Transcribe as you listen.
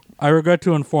I regret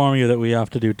to inform you that we have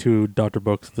to do 2 Dr.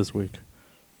 Books this week.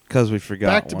 Because we forgot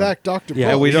Back-to-back Dr.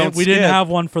 Yeah, Book. we we didn't skip. have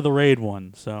one for the raid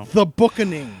one, so The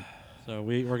Bookening.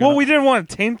 we're gonna, Well, we didn't want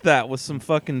to taint that with some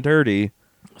fucking dirty.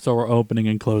 so we're opening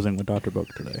and closing with Dr. Book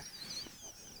today.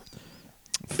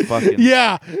 Fucking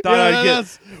Yeah.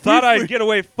 thought I'd get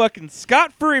away fucking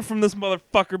scot-free from this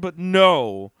motherfucker, but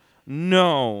no.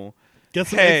 Get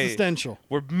some Hey. existential.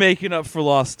 We're making up for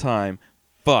lost time.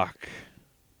 Fuck.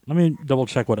 Let me double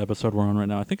check what episode we're on right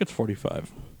now. I think it's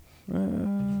 45.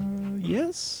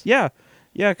 Yes. Yeah.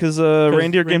 Yeah, because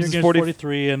Reindeer Games is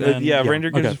 43, and then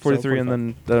Reindeer Games is 43,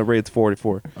 and then Raid's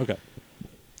 44. Okay.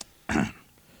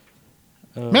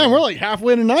 Man, we're like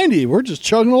halfway to 90. We're just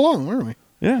chugging along, aren't we?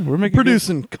 Yeah, we're making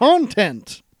Producing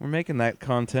content. We're making that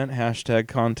content. #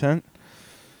 content.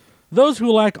 Those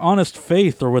who lack honest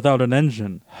faith are without an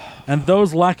engine, and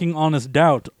those lacking honest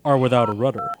doubt are without a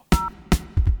rudder.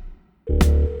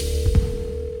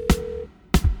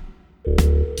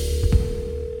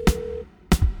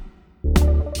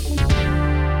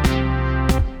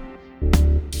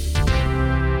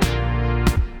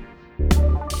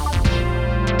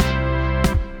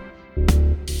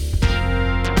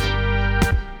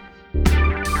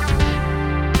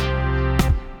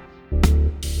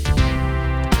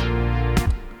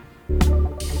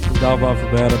 Dive off the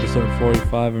bat, episode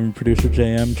 45. I'm producer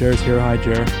JM. Jared's here. Hi,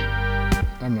 Jared.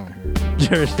 I'm not here.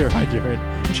 Jared's here. Hi, Jared.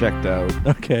 Checked out.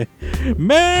 Okay.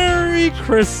 Merry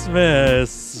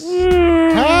Christmas.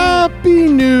 Happy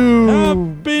New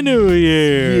Happy New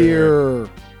Year. Year.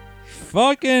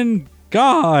 Fucking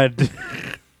God.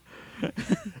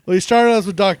 Well, you started us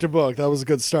with Dr. Book. That was a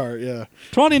good start, yeah.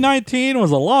 2019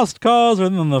 was a lost cause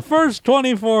within the first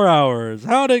 24 hours.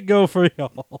 How'd it go for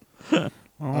y'all?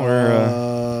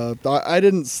 I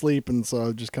didn't sleep, and so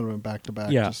I've just kind of been back to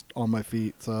back, Yeah. just on my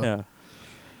feet. So Yeah.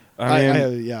 I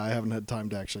mean, I haven't had time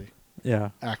to actually Yeah.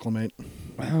 acclimate.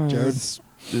 Jared,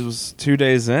 it was 2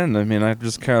 days in. I mean, I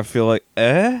just kind of feel like,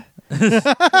 It's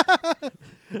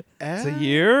a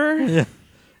year? Yeah.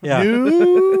 Yeah.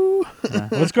 New? Yeah.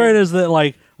 What's great is that,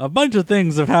 like, a bunch of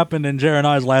things have happened in Jared and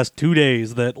I's last 2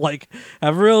 days that, like,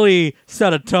 have really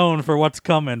set a tone for what's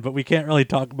coming, but we can't really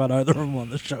talk about either of them on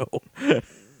the show.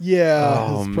 Yeah,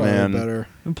 Oh, it's probably man. better.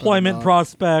 Employment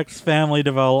prospects, family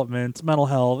development, mental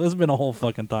health. It's been a whole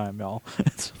fucking time, y'all.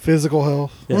 Physical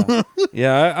health. Yeah.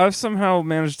 Yeah, I've somehow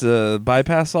managed to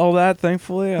bypass all that,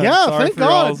 thankfully. I'm Yeah, sorry thank for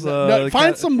God. y'all's, No,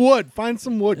 find some wood. Find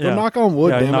some wood. Yeah. Go knock on wood,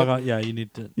 Yeah, damn knock it. on- yeah, you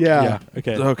need to. Yeah.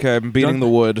 Okay. Okay, I'm beating Don't- the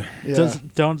wood. Yeah.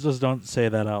 Don't say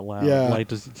that out loud. Yeah. Like,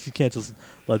 you can't just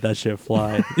let that shit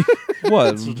fly. What?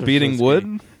 That's what Beating they're supposed to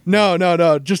wood?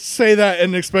 No. Just say that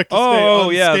and expect to stay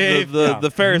Oh, yeah. unscathed. The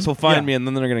ferrets will find Yeah. me, and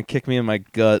then they're going to kick me in my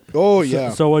gut. Oh,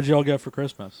 yeah. So what'd y'all get for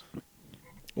Christmas?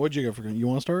 What'd you get for? You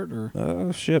want to start? Or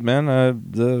Oh, shit, man.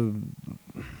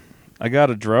 I got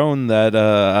a drone that...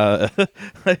 I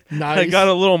Nice. got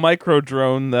a little micro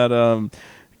drone that...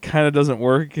 kind of doesn't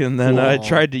work, and then I Aw.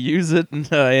 tried to use it, and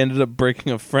I ended up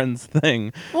breaking a friend's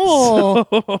thing.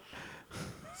 Oh.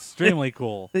 Extremely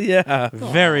cool. Yeah.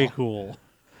 Very cool.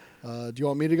 Do you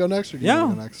want me to go next, or do you Yeah.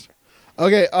 want to go next?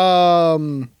 Okay.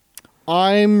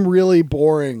 I'm really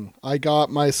boring. I got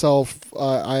myself.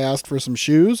 I asked for some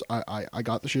shoes. I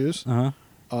got the shoes. Uh-huh.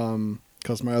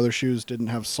 Because my other shoes didn't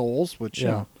have soles, which you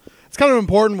Yeah. know, it's kind of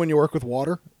important when you work with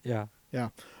water. Yeah. Yeah.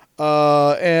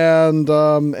 And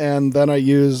then I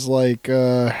use like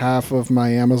half of my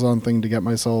Amazon thing to get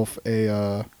myself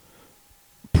a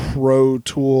Pro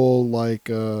Tool like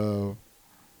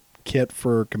kit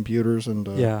for computers and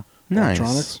Yeah.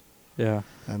 electronics. Yeah.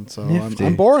 And so Nifty.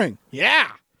 I'm boring. Yeah.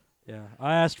 Yeah.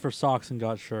 I asked for socks and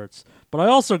got shirts, but I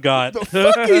also got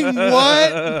Fucking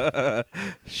what?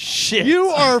 Shit. You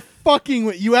are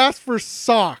fucking. You asked for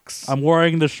socks. I'm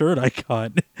wearing the shirt I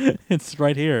got. It's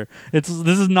right here. This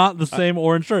is not the same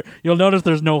orange shirt. You'll notice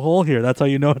there's no hole here. That's how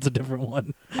you know it's a different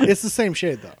one. It's the same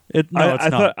shade though. It's I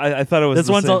not. thought it was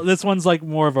This one's like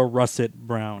more of a russet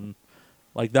brown.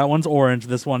 Like that one's orange.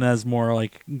 This one has more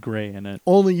like gray in it.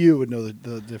 Only you would know the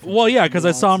difference. Well, yeah, because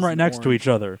I saw them Nuances right in next to orange. each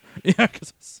other. Yeah,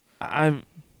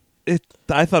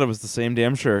 I thought it was the same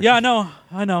damn shirt. yeah, I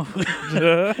know.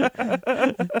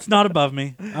 It's not above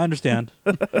me. I understand.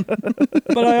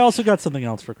 But I also got something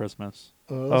else for Christmas,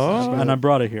 Oh. and I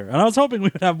brought it here. And I was hoping we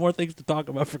would have more things to talk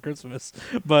about for Christmas,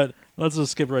 but let's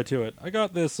just skip right to it. I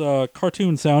got this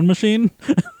cartoon sound machine.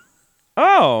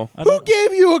 Oh. Who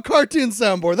gave you a cartoon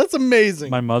soundboard? That's amazing.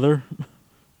 My mother,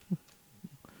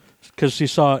 because she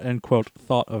saw it and quote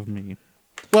thought of me.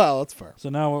 Well, that's fair. So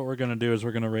now what we're gonna do is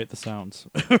we're gonna rate the sounds.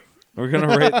 We're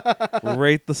gonna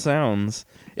rate the sounds.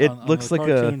 It on looks the like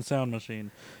cartoon sound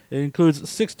machine. It includes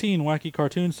 16 wacky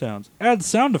cartoon sounds. Add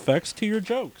sound effects to your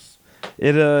jokes.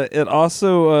 It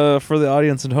also for the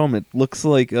audience at home, it looks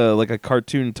like a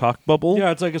cartoon talk bubble.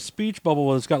 Yeah, it's like a speech bubble,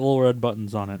 but it's got little red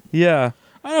buttons on it. Yeah.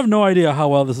 I have no idea how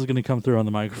well this is going to come through on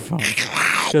the microphone.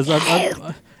 Because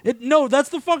no, that's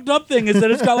the fucked up thing is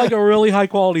that it's got like a really high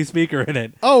quality speaker in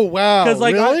it. Oh wow! Because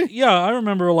like, really? I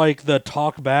remember like the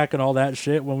talk back and all that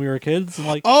shit when we were kids. And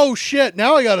like, Oh shit!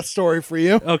 Now I got a story for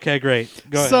you. okay, great,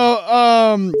 go ahead.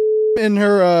 So, in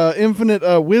her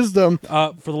infinite wisdom,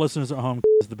 For the listeners at home,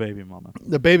 is the baby mama.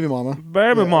 the baby mama,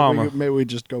 Baby mama. maybe we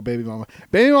just go baby mama.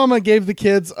 Baby mama gave the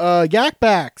kids yak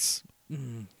backs.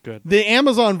 Good. The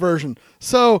Amazon version.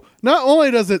 So not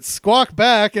only does it squawk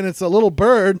back and it's a little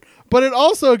bird, but it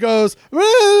also goes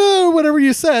whatever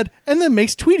you said and then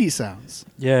makes Tweety sounds.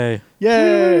 Yay.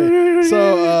 Yay!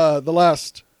 So the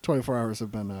last 24 hours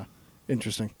have been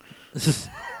interesting.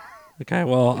 Okay,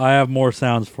 well, I have more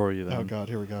sounds for you then. Oh god,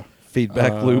 here we go.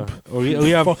 Feedback loop.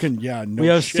 We have Fucking yeah, no we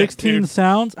have shit, 16 dude.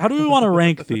 sounds. How do we want to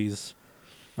rank these?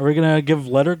 Are we gonna give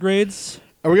letter grades?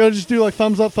 Are we gonna just do like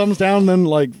thumbs up, thumbs down, then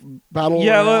like battle?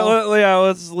 Yeah, royale?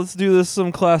 let's do this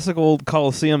some classic old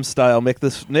Coliseum style. Make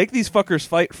these fuckers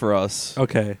fight for us.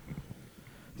 Okay.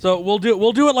 So we'll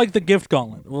do it like the gift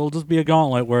gauntlet. We'll just be a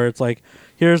gauntlet where it's like,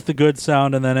 here's the good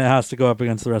sound, and then it has to go up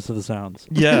against the rest of the sounds.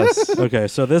 Yes. Okay,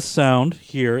 so this sound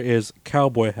here is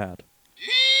cowboy hat,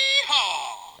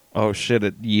 Oh shit!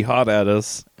 It yeehawed at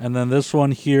us. and then this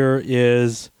one here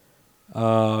is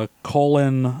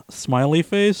colon smiley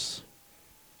face.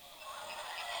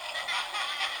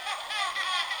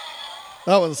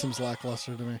 That one seems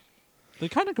lackluster to me. They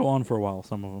kind of go on for a while.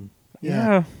 Some of them.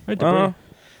 Yeah. Right, Debris?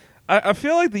 I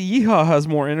feel like the yeehaw has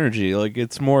more energy. Like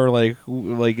it's more like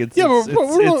it's Yeah, it's, but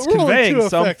we're it's only conveying two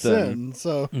effects something. in,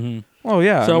 so Mhm. Oh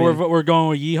yeah. So I mean, we're going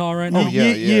with yeehaw right now. Oh, yeah,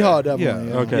 yeah. yeehaw definitely.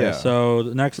 Yeah. Yeah. Okay, Yeah. so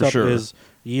the next For up sure. is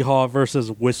yeehaw versus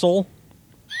whistle.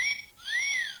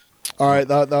 All right,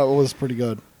 that was pretty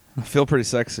good. I feel pretty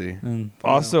sexy. And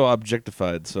Also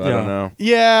objectified, so I Yeah. don't know.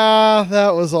 Yeah, that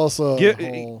was also.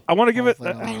 I want to give it. thing.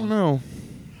 I don't know,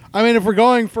 I mean, if we're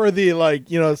going for the like,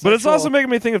 but it's sexual- also making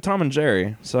me think of Tom and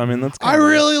Jerry. So I mean, that's. I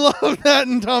really love that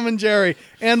in Tom and Jerry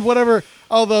and whatever.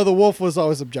 Although the wolf was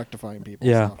always objectifying people.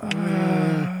 Yeah.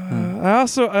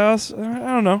 so. I also,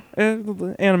 I don't know.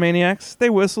 The Animaniacs, they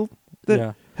whistled.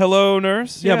 yeah. Hello,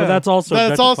 nurse. Yeah, but that's also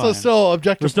That's also objectifying. still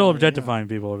objectifying. We're still objectifying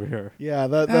people over here. Yeah,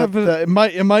 that but-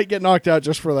 it might get knocked out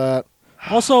just for that.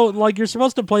 Also, like, you're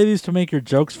supposed to play these to make your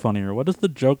jokes funnier. What is the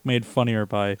joke made funnier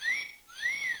by?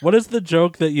 What is the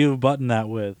joke that you button that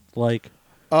with? Like,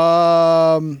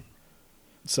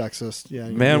 Sexist. Yeah.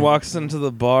 you're Man right. walks into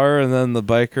the bar and then the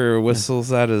biker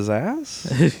whistles at his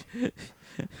ass.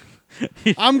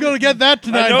 I'm gonna get that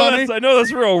tonight, honey. I know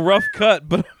that's a real rough cut,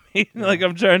 but I mean, like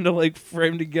I'm trying to like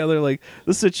frame together like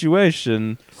the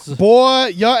situation. Boy,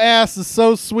 your ass is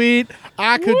so sweet.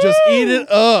 I could just eat it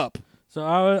up. so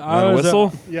I Want a was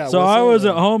whistle? Yeah. so whistle. I was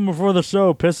at home before the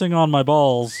show, pissing on my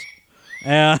balls,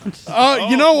 and Oh,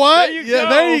 you know what? there you Yeah, go.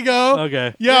 there you go.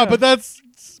 okay, Yeah, but that's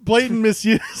blatant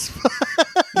misuse.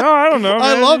 No, I don't know.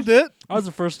 I man. loved it. that was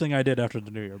the first thing I did after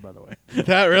the New Year. By the way,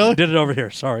 That really? did it over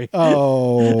here. Sorry,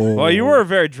 Oh. Well, you were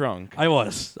very drunk. I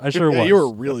was. I sure Yeah, was. you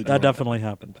were really That drunk. definitely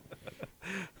happened.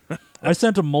 I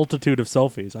sent a multitude of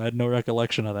selfies. I had no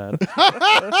recollection of that.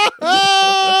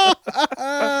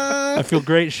 I feel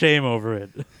great shame over it.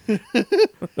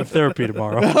 The therapy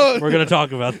tomorrow. We're going to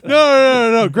talk about that.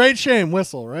 No. Great shame.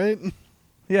 Whistle, right?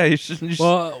 Yeah, you should.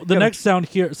 Well, the next sound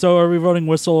here. So are we voting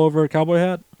whistle over cowboy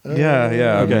hat?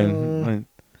 yeah. Okay. I mean,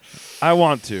 I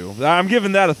want to. I'm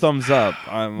giving that a thumbs up.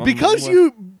 Because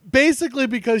you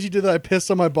did that, I pissed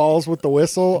on my balls with the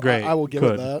whistle. Great. I will give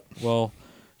Good. it that. Well,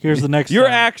 here's the next Your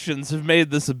sound. actions have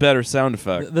made this a better sound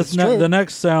effect. This It's true. the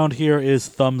next sound here is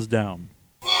thumbs down.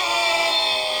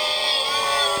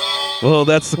 Well,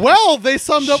 that's Well, they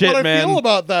summed up Shit, what I man. feel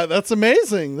about that. That's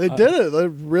amazing. They did it. They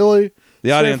really.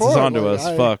 the audience is straightforward. onto Like,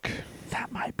 us. Fuck.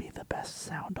 That might be the best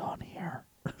sound on here.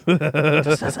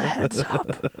 Just as a heads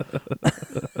up.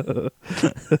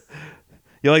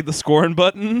 You like the scoring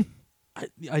button?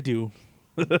 I do.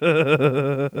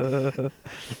 Because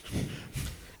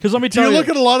let me Do tell you you, look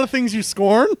at a lot of things you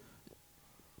scorn?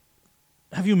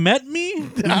 have you met me?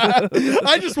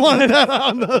 I just wanted that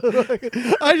on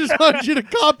the. I just wanted you to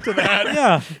cop to that.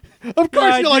 Yeah, Of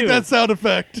course, I you like do. that sound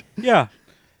effect. yeah.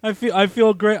 I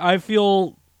feel great. I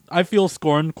feel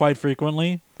scorned quite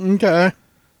frequently. Okay,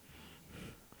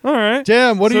 All right.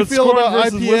 Jam. What do So you it's feel scoring about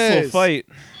versus IPAs? whistle fight.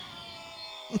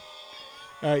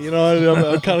 All right, you know what?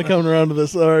 I'm kind of coming around to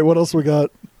this. All right, what else we got?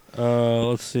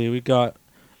 Let's see. We got.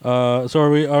 So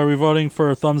are we voting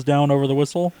for thumbs down over the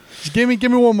whistle? Just give me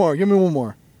one more. Give me one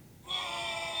more.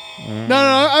 No,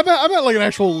 I meant like an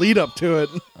actual lead up to it.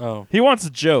 Oh. He wants a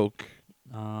joke.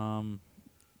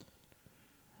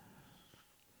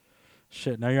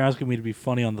 Shit, now you're asking me to be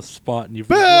funny on the spot, and you've...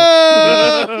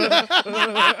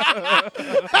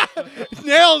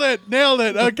 Nailed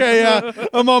it. Okay, yeah,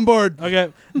 I'm on board.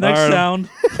 Okay, next All right. sound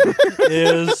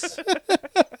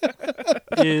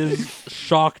is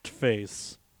shocked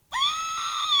face.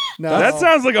 No, That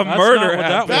sounds like a That's murder. not what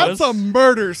that happened. was. that's a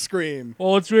murder scream.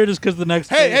 Well, what's weird is because the next...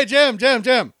 Hey, Jim.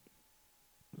 Mhm.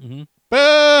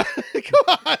 Come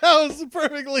on, that was the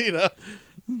perfect lead up.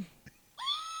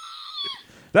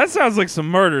 That sounds like some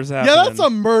murders happening. Yeah, that's a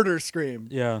murder scream.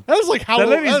 Yeah. That was like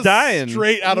Halloween. lady's dying.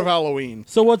 Straight out of Halloween.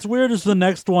 So what's weird is the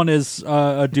next one is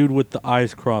a dude with the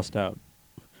eyes crossed out.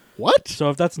 What? So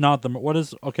if that's not the...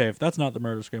 if that's not the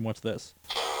murder scream, what's this?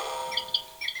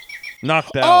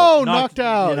 knocked out. Oh, Knocked- knocked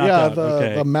out. yeah, knocked Yeah, out, the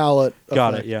okay. mallet.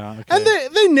 Got effect. it, yeah. Okay.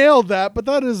 And they nailed that, but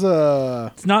that is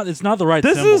It's not the right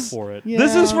This symbol is- for it. Yeah.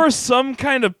 This is for some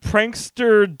kind of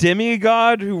prankster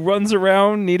demigod who runs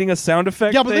around needing a sound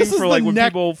effect Yeah, but thing this is for the like when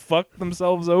neck- people fuck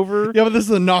themselves over. Yeah, but this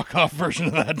is a knockoff version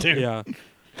of that, dude. Yeah.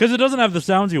 Because it doesn't have the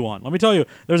sounds you want. Let me tell you,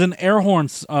 there's an air horn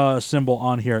symbol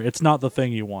on here. It's not the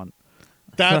thing you want.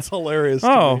 That's hilarious. to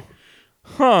Oh. me.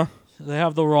 Huh. They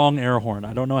have the wrong air horn.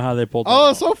 I don't know how they pulled that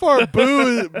Oh, off. so far,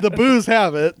 the boos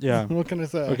have it. Yeah. What can I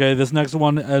say? Okay, this next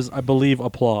one is, I believe,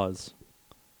 applause.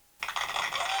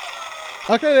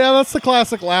 Okay, yeah, that's the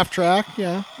classic laugh track.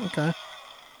 Yeah. Okay.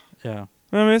 Yeah.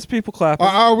 I mean, it's people clapping.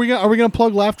 Are we gonna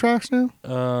plug laugh tracks now?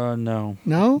 No.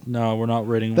 No. No, we're not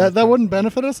rating That wouldn't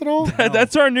benefit us at all.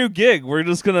 That's our new gig. We're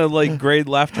just gonna like grade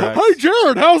laugh tracks. Hey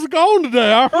Jared, how's it going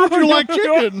today? I heard you like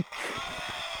chicken.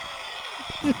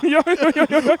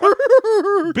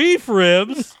 beef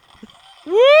ribs.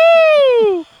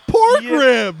 Woo! Pork Yeah.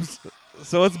 ribs.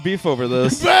 So let's beef over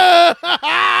this.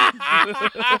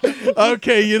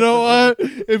 Okay, you know what?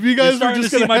 If you You're guys are starting to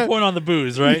just see gonna my have- point on the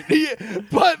booze, right? Yeah,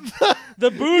 but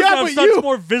The booze Yeah, have but such you-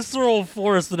 more visceral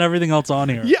force than everything else on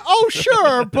here. yeah, oh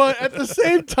sure, but at the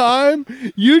same time,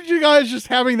 you guys just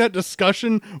having that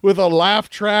discussion with a laugh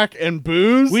track and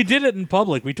booze. We did it in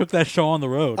public. We took that show on the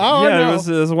road. Oh, yeah, no. it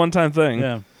was a one-time thing.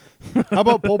 Yeah. How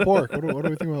about pulled pork? What do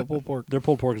we think about pulled pork? Their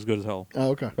pulled pork is good as hell. Oh,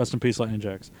 okay. Rest in peace, Lightning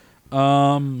Jacks.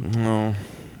 No.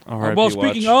 All right. Well,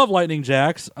 speaking of Lightning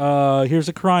Jacks, here's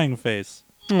a crying face.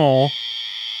 Aw.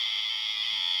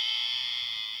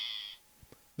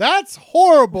 That's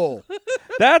horrible.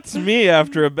 That's me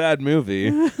after a bad movie.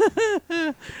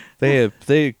 they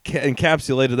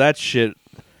encapsulated that shit.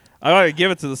 I gotta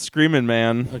give it to the Screaming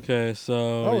Man. Okay,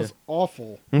 so That was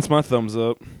awful. That's my thumbs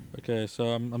up. okay, so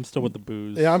I'm still with the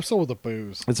booze. Yeah, I'm still with the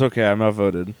booze. It's okay. I'm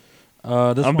outvoted. This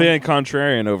I'm one, being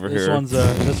contrarian over this here. one's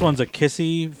a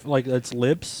kissy, like it's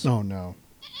lips. Oh no.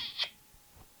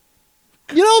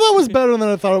 You know that was better than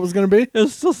I thought it was going to be.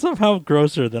 It's still somehow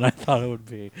grosser than I thought it would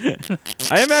be.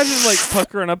 I imagine like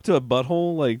puckering up to a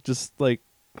butthole, like just like.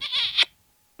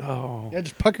 Oh. Yeah,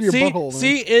 just pucker your see, butthole. Man.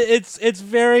 see, it's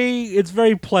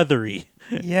very pleathery.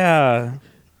 Yeah.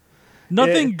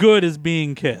 Nothing good is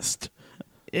being kissed.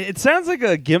 It sounds like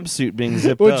a gimp suit being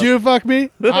zipped Would up. you fuck me?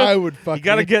 I would fuck You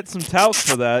gotta you. get some talc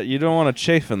for that. You don't want to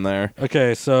chafe in there.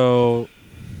 Okay, so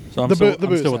I'm the still, boo- the I'm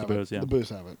booze still with have the it. booze. Yeah, The booze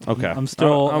have it. Okay. I'm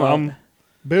still.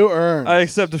 Boo earns. I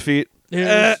accept defeat.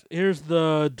 Here's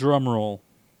the drum roll.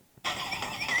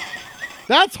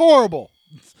 That's horrible.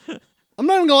 I'm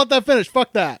not even gonna let that finish.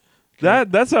 Fuck that.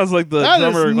 That sounds like the That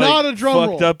is drummer not like, a drum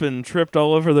fucked roll. up and tripped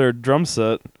all over their drum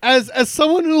set. As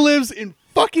someone who lives in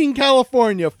fucking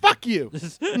California, fuck you.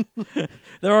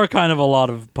 There are kind of a lot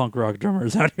of punk rock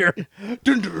drummers out here.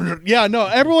 Yeah, no,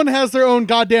 everyone has their own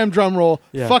goddamn drum roll.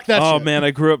 Yeah. Fuck that Oh shit. man, I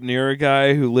grew up near a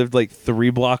guy who lived like 3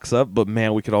 blocks up, but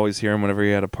man, we could always hear him whenever he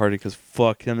had a party because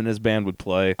fuck, him and his band would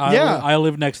play. I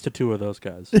live next to 2 of those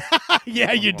guys.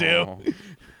 Yeah, you do. Oh.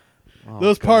 Oh,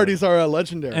 Those God. parties are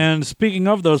legendary. And speaking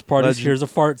of those parties, Legend. here's a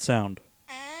fart sound.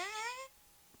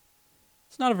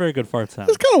 It's not a very good fart sound.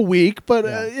 It's kind of weak, but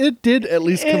Yeah. it did at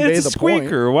least convey It's the a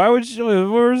squeaker. Why would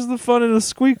you? Where's the fun in a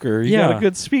squeaker? You got Yeah. a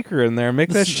good speaker in there. Make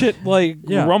that shit like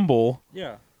Yeah. rumble. Yeah.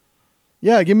 point.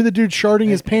 Yeah, give me the dude sharding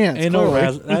his pants. Ain't no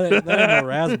clearly. that ain't no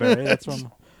raspberry. That's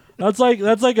from. That's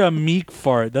like a meek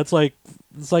fart. It's like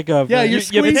a. Yeah, you're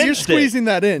you pinched it. squeezing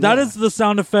that in. That yeah. is the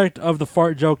sound effect of the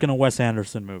fart joke in a Wes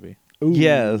Anderson movie. Ooh,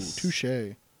 Yes. touche.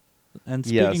 And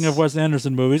speaking Yes. of Wes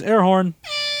Anderson movies, air horn.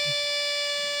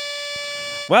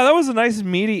 Wow, that was a nice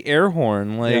meaty air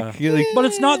horn. Like, Yeah. you're like But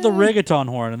it's not the reggaeton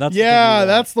horn, and that's the Yeah, thing.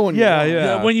 that's the one. you Yeah, want.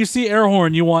 yeah. When you see air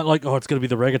horn, you want like, oh, it's gonna be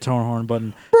the reggaeton horn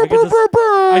button. I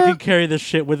can carry this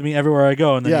shit with me everywhere I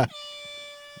go, and then Yeah.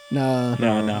 Nah.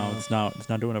 no, it's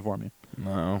not doing it for me.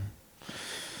 no.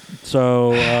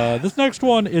 So this next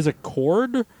one is a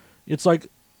chord. It's like,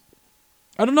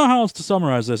 I don't know how else to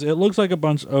summarize this. It looks like a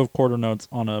bunch of quarter notes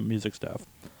on a music staff.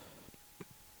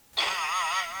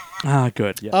 Ah,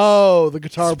 good. Yes. Oh, the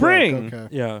guitar Spring. broke.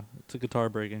 Okay. Yeah, it's a guitar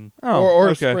breaking. Oh, or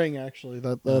okay. spring, actually.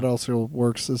 That also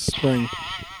works as spring.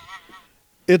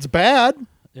 It's bad.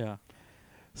 Yeah.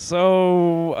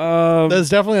 So, There's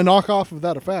definitely a knockoff of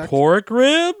that effect. Pork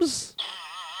ribs?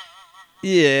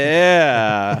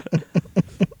 yeah.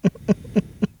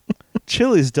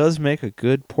 Chili's does make a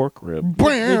good pork rib.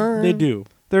 They do.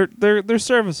 They're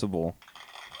serviceable.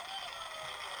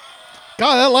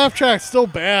 God, that laugh track's still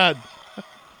bad.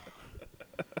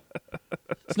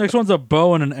 This next one's a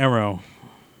bow and an arrow.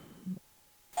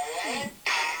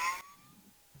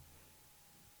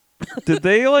 Did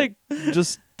they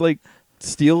just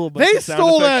steal a bunch They of sound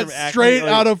stole that effects from Acme, straight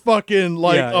out of fucking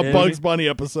Yeah, a yeah. Bugs Bunny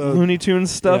episode. Looney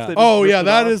Tunes stuff? Yeah. They just Oh ripped yeah, it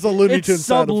that off? is a Looney It's Tunes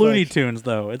sub sound Looney effect. Tunes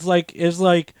though. It's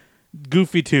like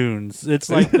Goofy Tunes. It's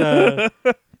like the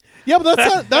Yeah, but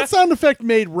that sound effect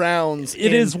made rounds. it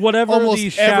in is whatever almost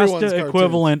the everyone's Shasta cartoons.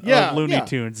 equivalent Yeah, of Looney yeah.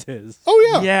 Tunes is. Oh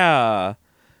yeah, Yeah.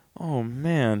 Oh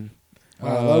man,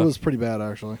 that was pretty bad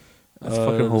actually. that's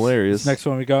fucking hilarious. This next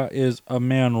one we got is a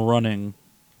man running.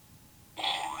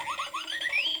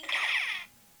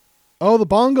 Oh, the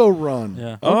bongo run.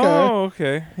 Yeah. Oh,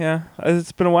 okay. Yeah,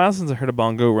 it's been a while since I heard a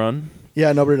bongo run.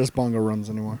 Yeah, nobody does bongo runs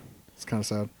anymore. It's kind of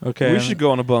sad. Okay. We should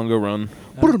go on a bongo run.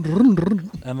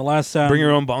 And the last sound. Bring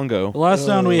your own bongo. The last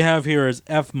sound we have here is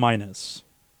F minus.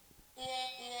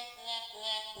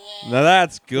 Now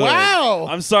that's good. Wow.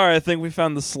 I'm sorry. I think we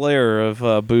found the slayer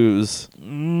of booze.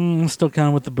 Still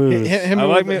counting with the booze. Hit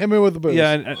me with the booze.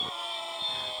 Yeah.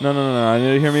 No. I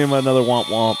need to hear me with another womp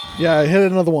womp. Yeah,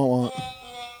 hit another one.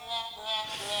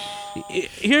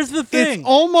 Here's the thing. It's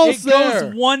almost it there.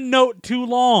 goes one note too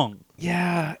long.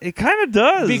 Yeah, it kind of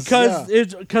does.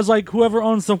 Because like whoever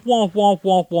owns the womp womp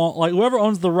womp womp, like whoever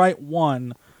owns the right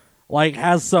one, like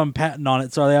has some patent on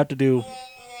it, so they have to do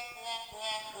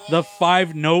the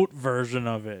 5-note version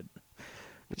of it.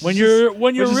 When you're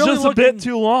which is really just looking, a bit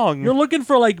too long. you're looking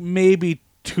for like maybe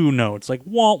 2 notes, like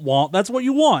womp womp. That's what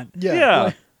you want.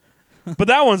 Yeah. But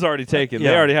that one's already taken. They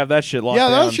Yeah. already have that shit locked Yeah,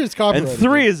 down. that shit's copyrighted. And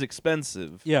 3 is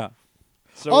expensive. Yeah.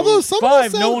 So Although some 5,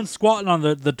 of those no sound- one's squatting on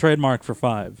the trademark for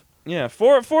 5. yeah,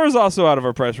 4 is also out of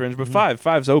our price range, but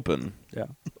 5's open. Yeah.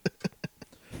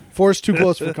 4's too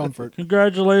close for comfort.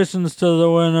 Congratulations to the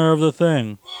winner of the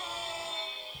thing.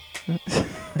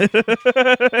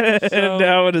 And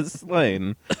now it is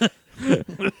slain.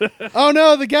 Oh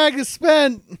no, the gag is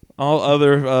spent. All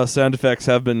other sound effects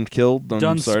have been killed. I'm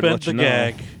Done sorry to spent let the you know.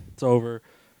 gag. It's over.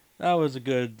 That was a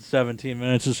good 17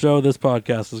 minutes to show this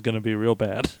podcast is going to be real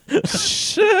bad.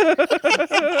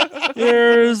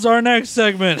 Here's our next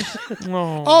segment.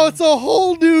 Oh, it's a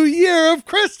whole new year of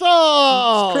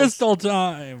crystals. Crystal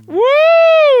time.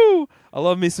 Woo! I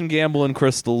love me some gambling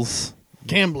crystals.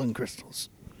 Gambling crystals.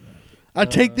 I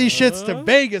take these shits to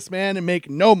Vegas, man, and make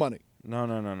no money. No.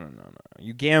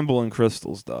 You gamble in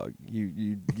crystals, dog.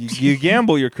 You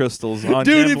gamble your crystals on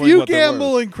Dude, if gambling you what they're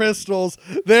gamble worth. in crystals,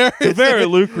 there It's a is very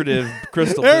lucrative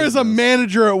crystal. there is a business.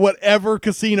 manager at whatever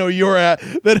casino you're at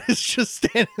that is just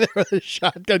standing there with a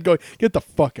shotgun going, "Get the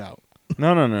fuck out."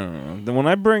 No. Then when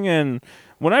I bring in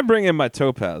my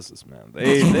topazes, man,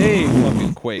 they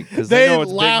fucking quake because they know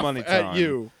it's laugh big money at time.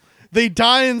 you. They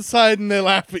die inside and they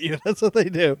laugh at you. That's what they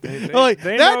do. They're like,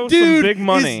 they that know some dude big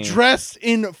money." is dressed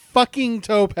in fucking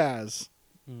topaz.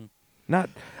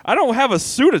 I don't have a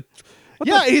suit of. What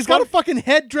Yeah, the he's got a fuck? fucking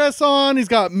headdress on. He's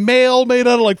got mail made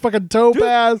out of like fucking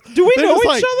topaz. Do we They're know just each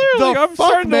like, other? Like, the I'm fuck,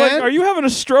 starting to man? like. Are you having a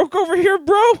stroke over here,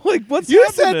 bro? Like, what's You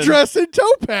happening? said dress in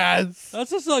topaz.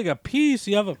 That's just like a piece.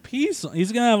 You have a piece.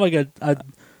 He's going to have like a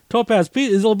topaz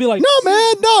piece. It'll be like. No,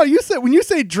 man, no. You said when you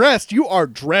say dressed, you are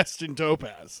dressed in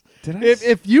topaz. Did I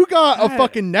If you got a I-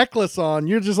 fucking necklace on,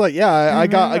 you're just like, yeah, I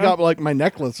got like my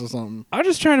necklace or something. I'm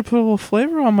just trying to put a little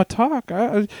flavor on my talk.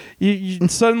 You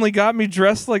suddenly got me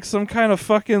dressed like some kind of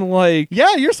fucking like.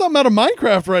 Yeah, you're something out of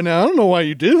Minecraft right now. I don't know why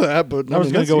you do that, but I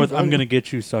was going to go with I'm going going to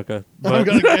get you, sucker. I'm But,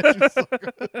 gonna get you.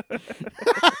 Sucker.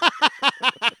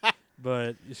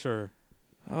 but sure.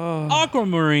 Oh.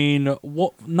 Aquamarine,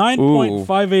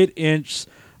 9.58 inch,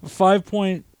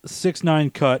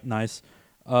 5.69 cut. Nice.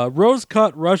 Rose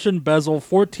cut Russian bezel,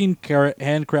 14 karat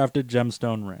handcrafted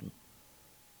gemstone ring.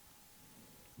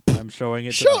 I'm showing it.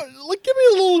 to Show, like, give me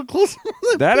a little closer.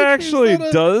 That picture. actually Is that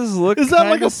a- does look. is that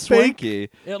like kinda a fake? swanky.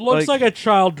 It looks like- like a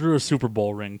child drew a Super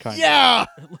Bowl ring, kind of. Yeah.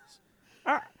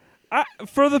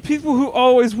 For the people who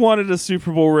always wanted a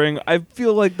Super Bowl ring, I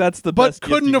feel like that's the But best.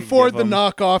 gift couldn't you can afford give the them.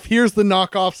 knockoff. Here's the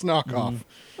knockoff's knockoff.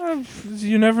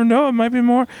 You never know. It might be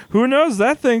more. Who knows?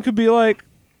 That thing could be like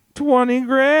 20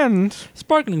 grand.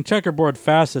 Sparkling checkerboard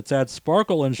facets add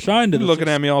sparkle and shine to You're this looking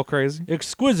at me all crazy.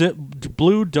 exquisite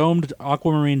blue domed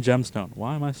aquamarine gemstone.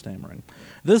 Why am I stammering?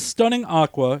 This stunning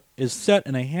aqua is set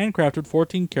in a handcrafted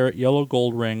 14-karat yellow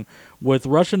gold ring with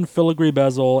Russian filigree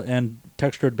bezel and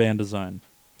textured band design.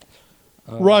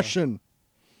 Russian.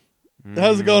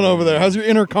 How's it going over there? How's your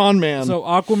inner con man? So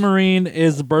aquamarine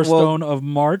is the birthstone of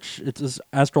March. Its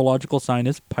astrological sign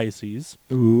is Pisces.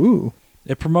 Ooh.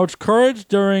 It promotes courage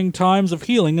during times of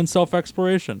healing and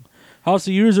self-exploration. Helps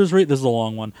the users reach. This is a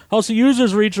long one. Helps the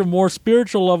users reach a more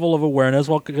spiritual level of awareness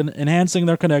while enhancing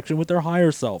their connection with their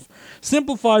higher self.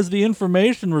 Simplifies the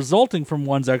information resulting from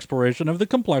one's exploration of the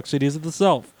complexities of the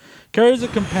self. Carries a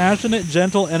compassionate,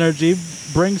 gentle energy.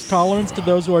 Brings tolerance to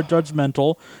those who are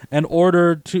judgmental, and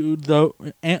order to the.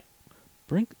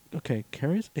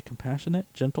 Carries a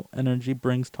compassionate, gentle energy.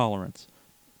 Brings tolerance.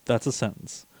 That's a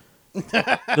sentence.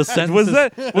 The sentence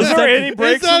Was there any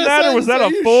breaks that in a that, or was that sentence?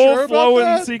 a Are you full sure about flowing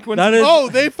that? sequence? That is- Oh,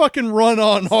 they fucking run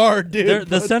on hard, dude.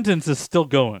 the sentence is still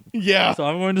going. Yeah. So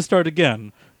I'm going to start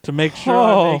again to make sure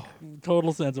Oh. I make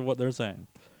total sense of what they're saying.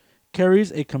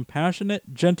 Carries a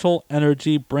compassionate, gentle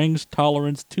energy, brings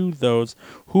tolerance to those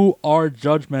who are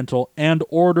judgmental, and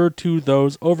order to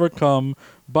those overcome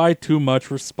by too much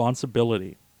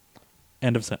responsibility.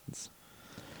 End of sentence.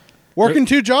 Working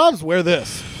 2 jobs? Wear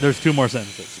this. There's 2 more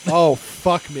sentences. Oh,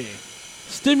 fuck me.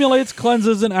 Stimulates,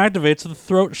 cleanses, and activates the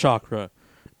throat chakra,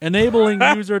 enabling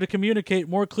user to communicate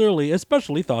more clearly,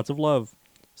 especially thoughts of love.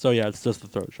 So yeah, it's just the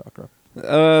throat chakra.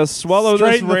 Swallow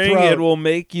Straight this in the ring; throat. it will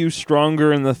make you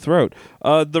stronger in the throat.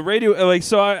 The radio,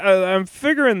 I'm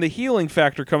figuring the healing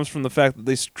factor comes from the fact that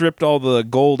they stripped all the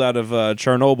gold out of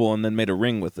Chernobyl and then made a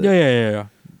ring with it. Yeah.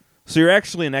 So you're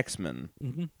actually an X-Men.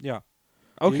 Yeah.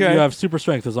 Okay. You have super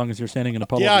strength as long as you're standing in a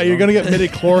puddle. Yeah, of you're your going own. to get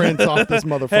midi-chlorians off this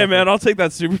motherfucker. Hey man, I'll take that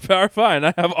superpower. Fine,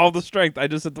 I have all the strength. I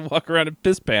just have to walk around in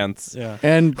piss pants. Yeah.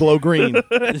 And glow green.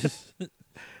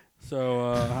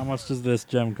 So, how much does this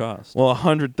gem cost? Well,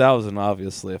 100,000,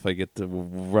 obviously, if I get to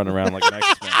run around like an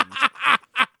X-Men.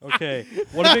 Okay.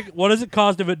 What does it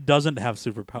cost if it doesn't have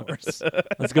superpowers?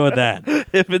 Let's go with that.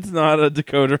 If it's not a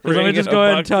decoder ring. Let me just and a go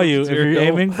ahead and box tell of you, if you're cereal.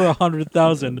 aiming for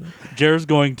 100,000, Jer's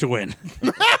going to win.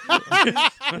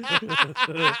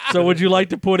 So, would you like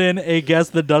to put in a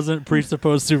guess that doesn't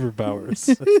presuppose superpowers?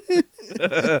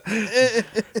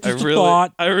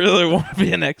 I really want to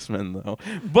be an X-Men though.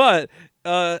 But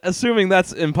assuming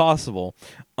that's impossible,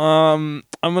 I'm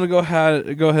gonna go ahead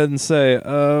and say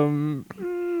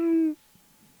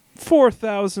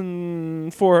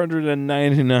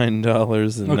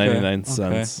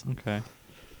 $4,499.99. Okay.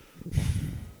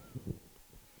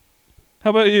 How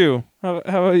about you? How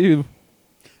about you?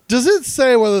 Does it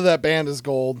say whether that band is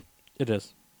gold? It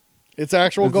is. It's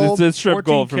actual gold? It's stripped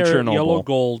gold from 14-karat Chernobyl. yellow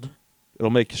gold. It'll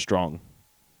make you strong.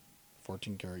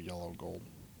 14-karat yellow gold.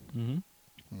 Mm-hmm.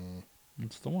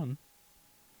 That's the one.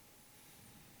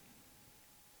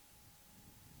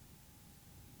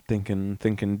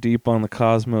 Thinking deep on the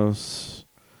cosmos.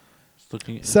 Just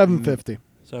looking at $750.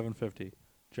 $750.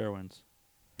 Jer wins.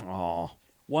 Aw.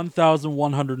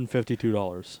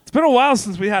 $1,152. It's been a while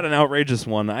since we had an outrageous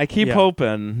one. I keep Yeah.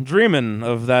 hoping, dreaming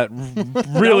of that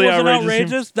really that wasn't outrageous.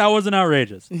 outrageous. That wasn't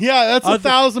outrageous. Yeah, that's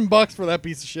 $1,000 for that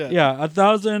piece of shit. Yeah,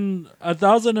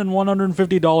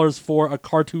 $1,150 for a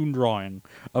cartoon drawing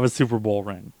of a Super Bowl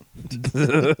ring.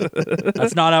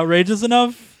 That's not outrageous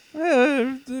enough.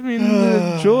 I mean,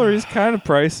 the jewelry's kind of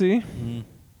pricey.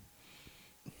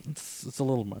 It's a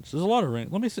little much. There's a lot of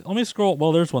rings. Let me scroll.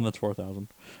 Well, there's one that's 4,000.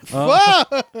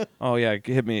 Oh yeah,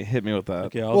 hit me with that.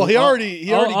 Okay, Well, he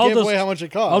already I'll gave just- away how much it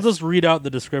costs. I'll just read out the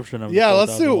description of. Yeah, the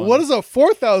let's do. 4,000 What one. does a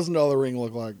 $4,000 ring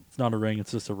look like? It's not a ring.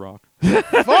 It's just a rock.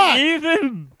 Fuck!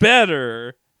 Even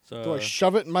better. So Do I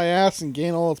shove it in my ass and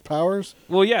gain all its powers?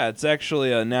 Well, yeah, it's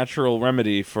actually a natural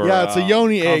remedy for. Yeah, it's a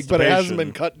yoni egg, but it hasn't constipation.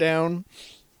 been cut down.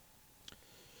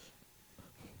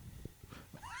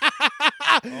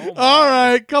 All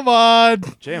right, come on.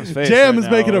 Jam's face. Jam right is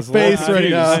now making a is little face right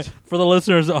now. confused. For the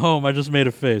listeners at home, I just made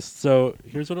a face. So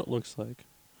here's what it looks like.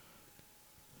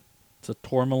 It's a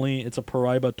tourmaline. It's a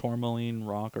Paraiba tourmaline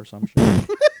rock or some shit.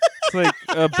 It's like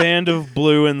a band of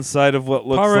blue inside of what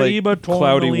looks Paraiba like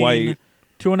cloudy tourmaline, white.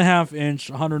 2.5 inch,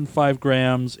 105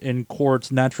 grams in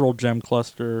quartz, natural gem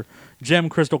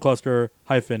crystal cluster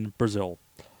hyphen Brazil.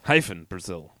 Hyphen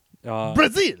Brazil.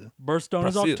 Brazil. Birthstone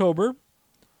is Brazil. October.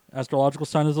 Astrological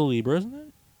sign is a Libra, isn't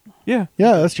it? Yeah,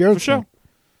 Yeah, that's Jared's for sure. thing.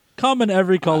 Come in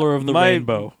every color of the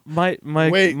rainbow. My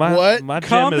Wait, my, what? My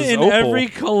Come gem is in opal. every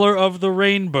color of the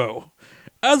rainbow,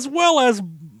 as well as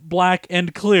black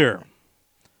and clear.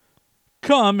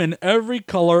 come in every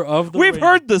color of the We've rainbow.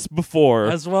 heard this before.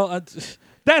 As well as...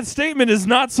 That statement is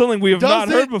not something we have Does not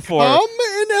heard it before. come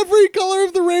in every color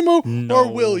of the rainbow, No.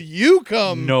 or will you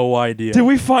come? No idea. Did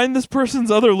we find this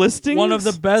person's other listings? One of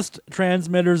the best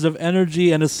transmitters of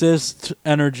energy and assist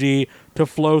energy to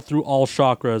flow through all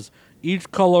chakras. Each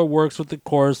color works with the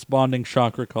corresponding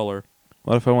chakra color.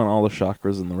 What if I want all the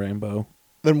chakras in the rainbow?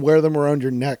 Then wear them around your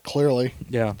neck. Clearly,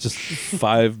 Yeah. Just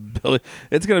 5 billion.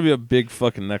 It's gonna be a big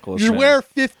fucking necklace. you man. wear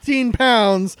 15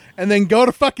 pounds and then go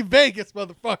to fucking Vegas,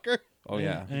 motherfucker. Oh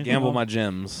yeah, Anything gamble else? my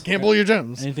gems. Gamble your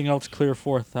gems. Anything else clear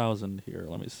 4,000 here?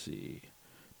 Let me see.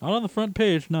 Not on the front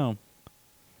page, no.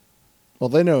 Well,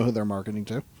 they know who they're marketing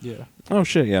to. Yeah. Oh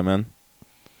shit, yeah, man.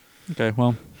 Okay,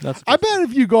 well, that's... I bet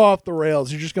if you go off the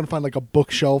rails, you're just gonna find like a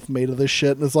bookshelf made of this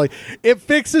shit, and it's like it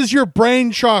fixes your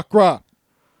brain chakra.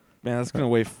 Man, that's gonna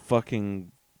weigh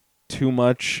fucking too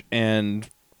much, and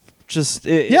just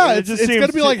Yeah, it just it's seems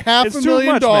gonna be like it's $500,000 too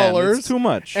much, man. It's too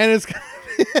much. and it's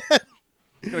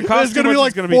It's gonna cost There's gonna too be much, like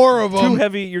it's gonna be 4 of too them.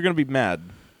 heavy. You're gonna be mad.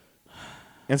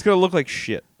 And it's gonna look like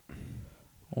shit.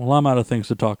 Well, I'm out of things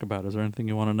to talk about. Is there anything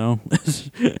you want to know?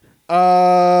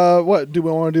 what do we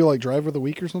want to do? Like driver of the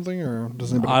week or something, or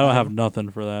does anybody? I don't have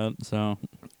nothing for that, so...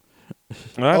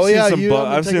 I've Oh, seen yeah, some you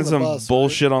haven't I've taken seen the some bus,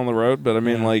 bullshit on the road, but I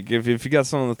mean, Yeah. like if you got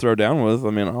something to throw down with, I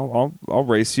mean, I'll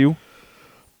race you.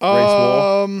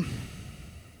 Wall.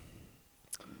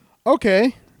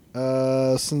 Okay.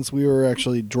 Since we were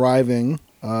actually driving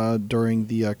during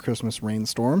the Christmas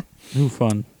rainstorm, Ooh,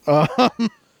 fun.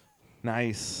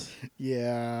 Nice.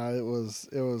 yeah, it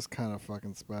was kind of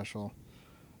fucking special.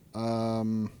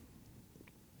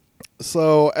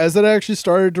 So as it actually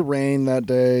started to rain that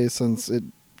day, since it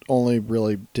only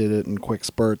really did it in quick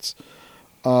spurts,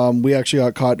 we actually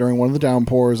got caught during one of the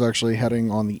downpours, actually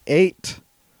heading on the 8,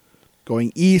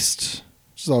 going east,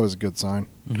 which is always a good sign.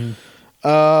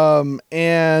 Mhm.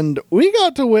 And we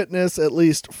got to witness at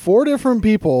least 4 different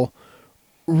people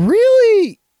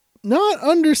really not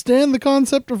understand the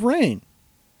concept of rain,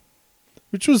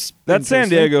 which was That's San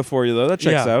interesting. Diego for you, though. That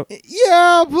checks Yeah. out.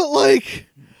 Yeah, but like,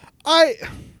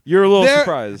 You're a little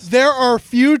surprised. there are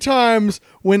few times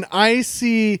when I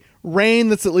see rain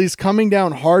that's at least coming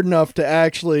down hard enough to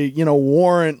actually,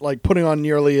 warrant like putting on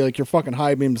nearly like your fucking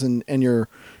high beams and your,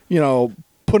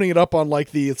 putting it up on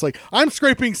like it's like I'm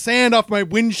scraping sand off my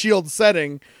windshield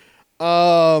setting.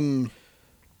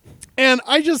 And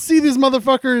I just see these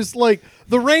motherfuckers, like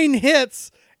the rain hits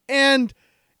and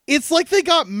it's like they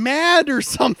got mad or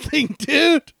something,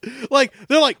 dude. Like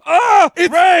they're like,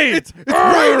 it's rain! It's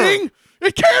raining.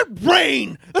 It can't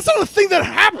rain. That's not a thing that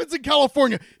happens in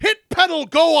California. Hit pedal,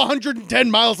 go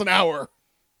 110 miles an hour.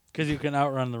 Because you can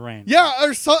outrun the rain. Yeah,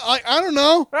 or so. I don't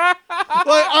know.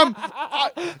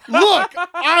 Look,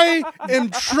 I am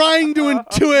trying to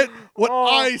intuit what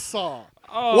I saw.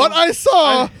 What I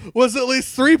saw was at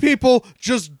least 3 people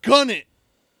just gun it.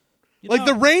 Like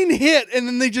the rain hit and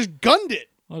then they just gunned it.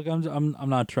 Look, I'm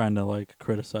not trying to like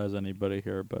criticize anybody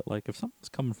here, but like if something's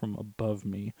coming from above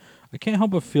me, I can't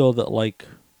help but feel that like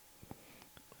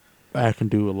I can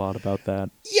do a lot about that.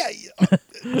 Yeah,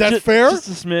 that's fair. Just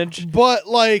a smidge. But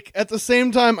like at the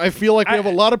same time, I feel like we have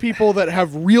a lot of people that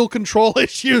have real control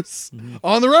issues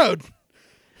on the road.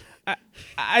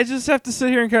 I just have to sit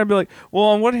here and kind of be like, well,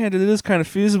 on one hand, it is kind of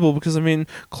feasible because, I mean,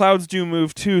 clouds do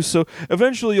move too. So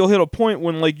eventually you'll hit a point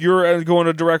when, like, you're going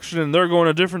a direction and they're going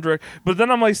a different direction. But then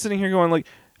I'm, like, sitting here going, like,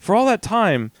 for all that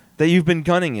time that you've been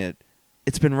gunning it,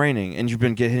 it's been raining and you've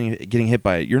been getting hit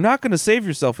by it. You're not going to save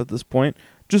yourself at this point.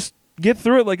 Just get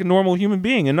through it like a normal human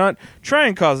being and not try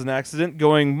and cause an accident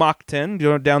going Mach 10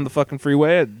 down the fucking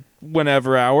freeway at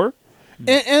whenever hour.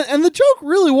 And the joke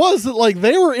really was that like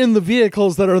they were in the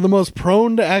vehicles that are the most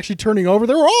prone to actually turning over.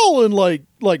 They were all in like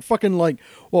fucking like,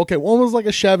 well, okay, one was like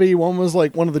a Chevy, one was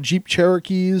like one of the Jeep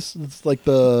Cherokees. It's like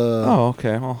the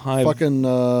Okay. Well, fucking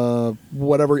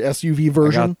whatever SUV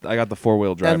version. I got the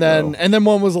 4-wheel drive. And then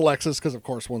one was a Lexus because of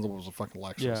course one was a fucking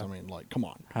Lexus. Yeah. I mean, like, come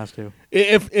on. Has to.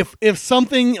 If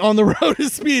something on the road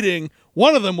is speeding,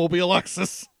 one of them will be a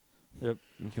Lexus Yep.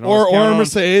 You can always or count a on-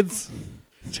 Mercedes.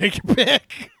 Take your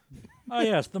pick. Oh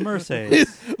yes, the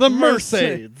Mercedes. The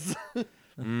Mercedes.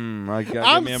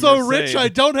 I'm so rich I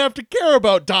don't have to care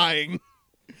about dying.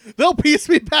 They'll piece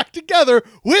me back together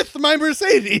with my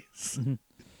Mercedes.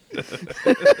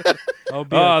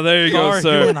 Oh, there you go,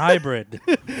 sir. Human hybrid.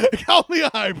 Call me a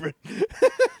hybrid.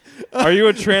 Are you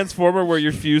a transformer where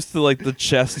you're fused to like the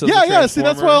chest of the Yeah. transformer? See,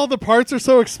 that's why all the parts are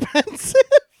so expensive.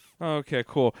 Okay,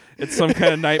 cool. It's some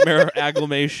kind of nightmare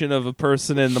agglomeration of a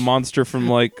person and the monster from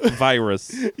like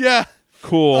Virus. Yeah.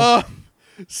 Cool.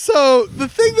 So the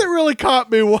thing that really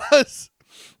caught me was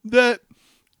that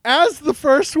as the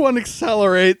first one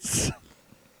accelerates,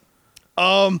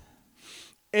 I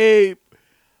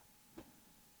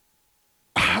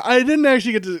didn't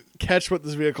actually get to catch what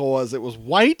this vehicle was. It was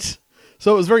white,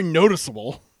 so it was very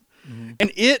noticeable.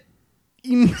 And it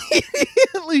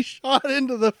immediately shot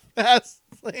into the fast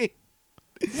lane.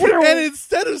 And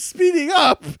instead of speeding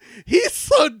up, he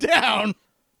slowed down.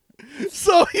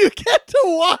 So you get to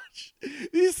watch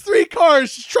these three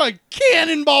cars just try to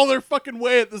cannonball their fucking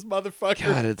way at this motherfucker.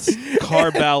 God, it's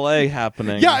car ballet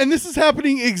happening. Yeah, and this is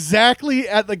happening exactly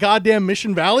at the goddamn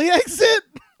Mission Valley exit.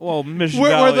 Well, Mission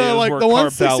where Valley the is like where the car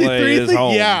 163 ballet is thing.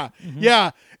 home. Yeah,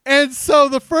 yeah. And so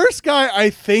the first guy I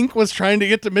think was trying to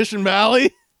get to Mission Valley,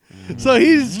 so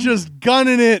he's just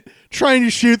gunning it, trying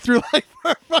to shoot through like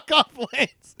fuck off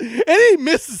lanes, and he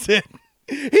misses it.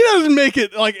 He doesn't make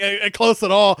it like close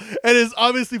at all, and is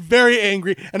obviously very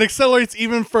angry and accelerates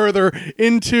even further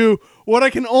into what I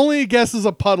can only guess is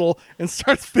a puddle and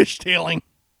starts fishtailing.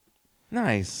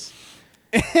 Nice.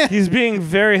 He's being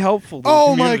very helpful to the Oh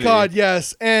my community. god,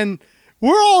 yes. And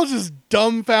we're all just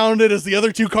dumbfounded as the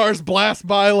other two cars blast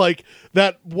by like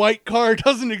that white car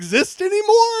doesn't exist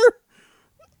anymore.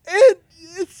 And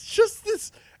it's just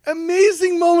this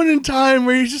amazing moment in time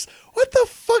where you're just, what the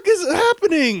fuck is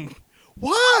happening?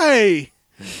 Why?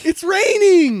 It's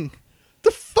raining.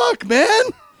 The fuck, man?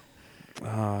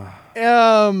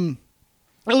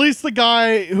 At least the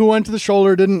guy who went to the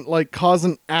shoulder didn't like cause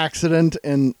an accident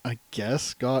and I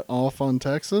guess got off on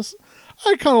Texas.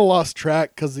 I kind of lost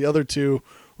track because the other two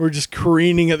were just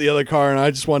careening at the other car and I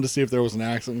just wanted to see if there was an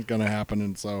accident going to happen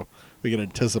and so we can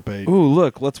anticipate. Ooh,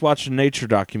 look, let's watch a nature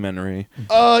documentary.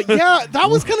 Yeah, that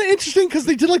was kind of interesting because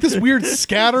they did like this weird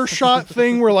scatter shot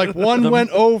thing where like one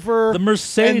went over. The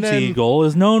Mercedes and then- Eagle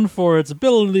is known for its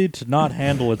ability to not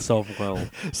handle itself well.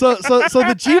 So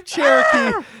the Jeep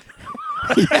Cherokee.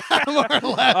 Yeah, more or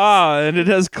less. And it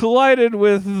has collided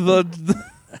with the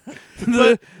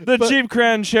Jeep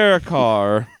Grand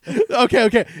Cherokee.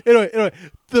 Okay. Anyway,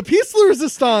 the piece de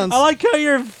resistance. I like how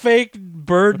your fake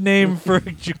bird name for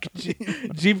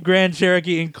Jeep Grand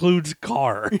Cherokee includes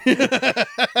car.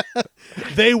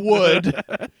 They would.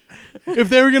 If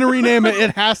they were going to rename it,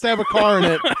 it has to have a car in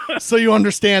it, so you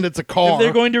understand it's a car. If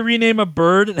they're going to rename a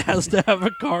bird, it has to have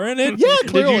a car in it. Yeah,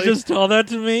 clearly. Did you just tell that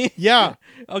to me? Yeah,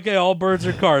 Okay, all birds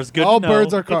are cars. Good. all to know.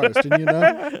 birds are cars. Didn't you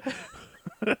know?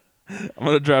 I'm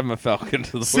going to drive my Falcon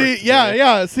to the See, work yeah, today.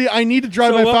 yeah. See, I need to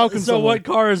drive my Falcon. So somewhere. what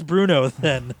car is Bruno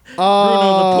then?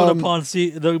 Bruno,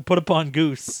 the put upon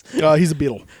goose. He's a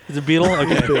beetle. Is it Beetle?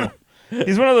 Okay.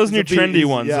 He's one of those new He's a trendy beast,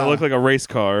 ones yeah. that look like a race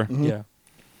car. Yeah.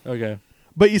 Okay.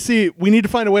 But you see, we need to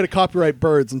find a way to copyright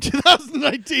birds in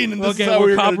 2019, and this Okay, is how we're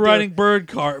we're gonna do copywriting it. bird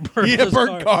car. Yeah,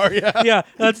 bird car. Yeah. Yeah,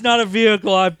 that's not a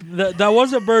vehicle. That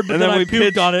was a bird, but And then then I we puked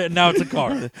pitched- on it, and now it's a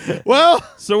car. Well,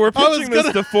 So we're I was pitching this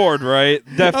gonna- to Ford, right?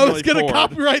 I Definitely was going to Ford.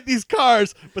 copyright these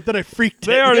cars, but then I freaked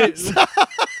They it. already Yes.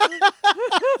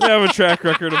 they have a track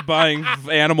record of buying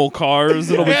animal cars.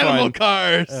 It'll be Animal fine.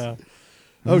 cars. Yeah.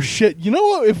 Oh shit! You know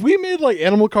what? If we made like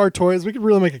animal car toys, we could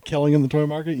really make a killing in the toy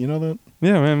market. You know that?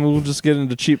 Yeah, man. We'll just get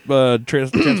into cheap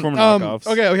Transformer knockoffs.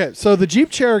 Okay. So the Jeep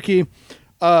Cherokee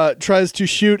tries to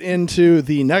shoot into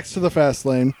the next to the fast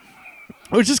lane,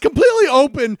 which is completely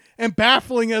open and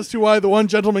baffling as to why the one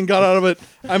gentleman got out of it.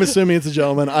 I'm assuming it's a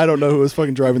gentleman. I don't know who was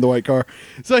fucking driving the white car.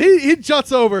 So he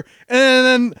juts over,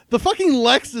 and then the fucking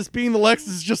Lexus, being the Lexus,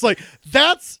 is just like,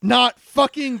 that's not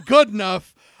fucking good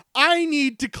enough. I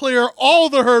need to clear all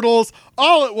the hurdles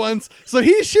all at once. So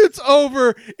he shoots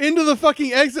over into the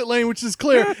fucking exit lane, which is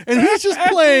clear. And he's just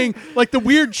playing like the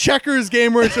weird checkers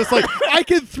game where it's just like, I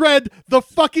can thread the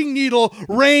fucking needle,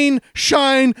 rain,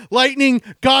 shine, lightning,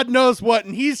 God knows what.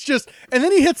 And he's just, and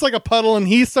then he hits like a puddle and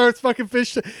he starts fucking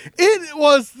fishing. It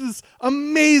was this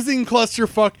amazing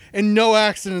clusterfuck and no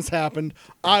accidents happened.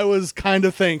 I was kind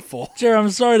of thankful. Jared, I'm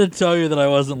sorry to tell you that I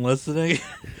wasn't listening.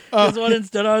 Because what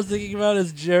instead I was thinking about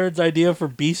is Jared's idea for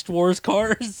Beast Wars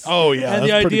cars. Oh, yeah. And the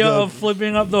that's pretty idea good. of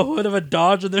flipping up the hood of a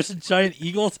Dodge and there's a giant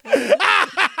eagle's head.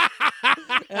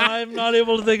 And I'm not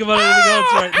able to think about anything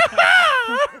else right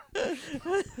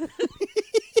now.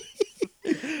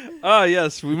 Ah,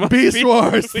 yes, we must Beast feed,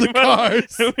 Wars, we the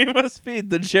must- cars. We must feed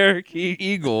the Cherokee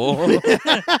Eagle.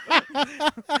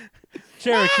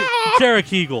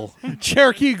 Cherokee Eagle.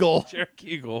 Cherokee Eagle. Cherokee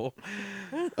Eagle.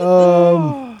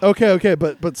 Okay,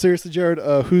 but seriously, Jared,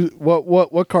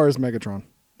 what car is Megatron?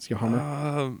 Is he a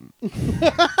Hummer?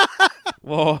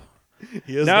 Well,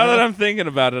 He is now that I'm thinking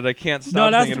about it, I can't stop No,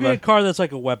 it has to thinking be a about. car that's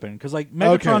like a weapon. Because like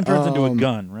Megatron turns into a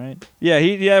gun, right? Yeah,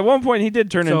 at one point he did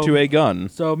turn So- into a gun.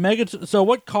 So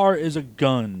what car is a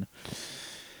gun?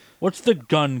 What's the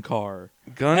gun car?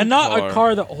 Gun And not car. a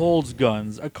car that holds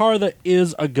guns. A car that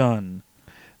is a gun.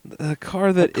 A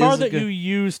car that A car is that a you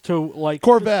use to like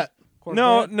Corvette.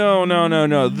 No.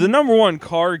 The number one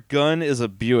car gun is a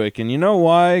Buick, and you know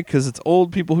why? Because it's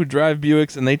old people who drive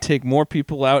Buicks, and they take more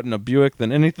people out in a Buick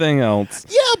than anything else.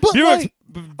 Yeah, but Buicks, like,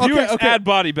 Buicks okay. add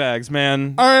body bags,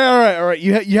 man. all right.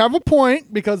 You have a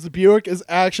point because the Buick is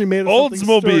actually made of something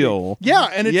sturdy. Oldsmobile. Yeah,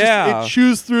 and it Yeah. just it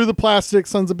chews through the plastic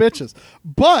sons of bitches.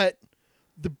 But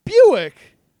the Buick,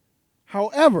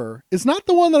 however, is not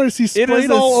the one that I see It is sprayed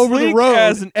as all over the sleek road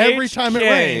as an every time it HK.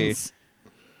 rains.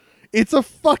 It's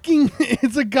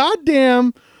a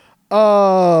goddamn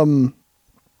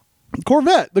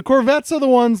Corvette. The Corvettes are the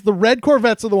ones, the red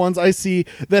Corvettes are the ones I see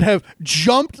that have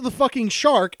jumped the fucking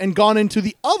shark and gone into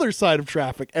the other side of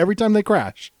traffic every time they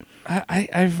crash.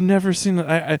 I've never seen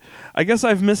it. I guess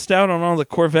I've missed out on all the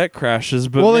Corvette crashes,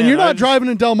 but Well, then man, you're I not just- driving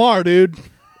in Del Mar, dude.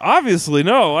 Obviously,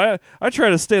 no. I try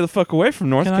to stay the fuck away from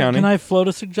North County. Can I float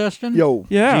a suggestion? Yo.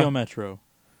 Yeah. Geo Metro.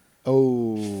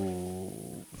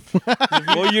 Oh.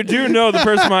 Well, you do know the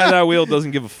person behind that wheel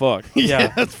doesn't give a fuck.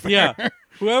 Yeah. Yeah.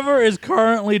 Whoever is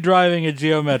currently driving a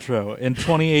Geo Metro in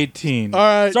 2018. All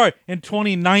right. Sorry, in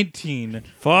 2019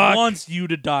 Fuck. wants you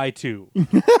to die too.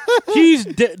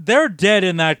 They're dead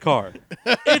in that car.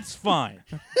 It's fine.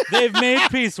 They've made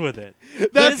peace with it.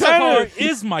 That's This car kinda-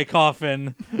 is my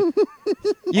coffin.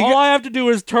 All I have to do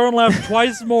is turn left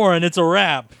twice more and it's a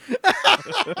wrap.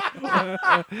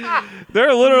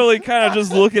 They're literally kind of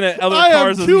just looking at other I am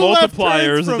cars as 2 left turns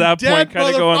multipliers at from that dead point,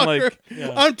 kind of going motherfucker. like,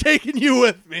 Yeah. I'm taking you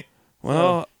with me.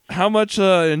 well, how much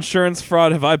insurance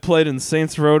fraud have I played in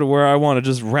Saints Row to where I want to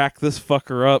just rack this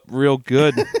fucker up real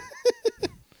good?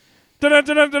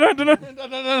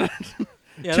 Dun-dun-dun-dun-dun-dun.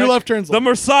 Yeah, 2 left turns. The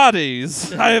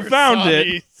Mercedes. I have found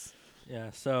it.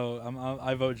 Yeah, so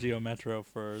I vote Geo Metro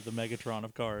for the Megatron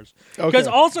of cars. Okay. Because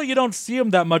also you don't see them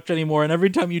that much anymore, and every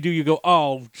time you do, you go,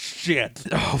 "Oh shit!"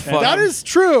 Oh, fuck. That is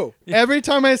true. Every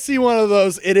time I see one of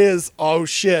those, it is, oh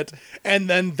shit. And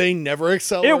then they never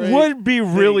accelerate. It would be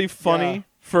really yeah. funny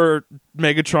for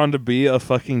Megatron to be a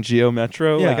fucking Geo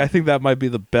Metro. Yeah. Like, I think that might be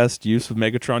the best use of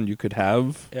Megatron you could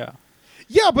have. Yeah.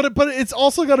 Yeah, but it's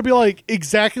also got to be like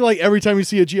exactly like every time you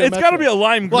see a Geo It's got to be a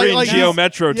lime green Like Geo this-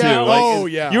 Metro, too. yeah, Like, oh,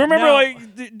 yeah. You remember, Now-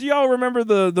 like, do y'all remember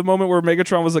the moment where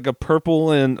Megatron was like a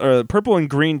purple and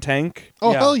green tank?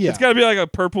 Oh, Yeah. hell yeah. It's got to be like a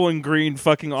purple and green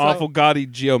fucking awful gaudy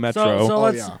Geo Metro. So Oh,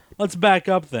 let's yeah. let's back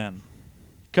up then,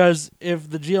 because if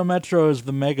the Geo Metro is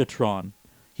the Megatron,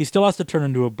 he still has to turn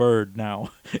into a bird now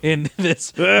in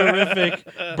this horrific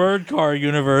bird car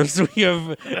universe we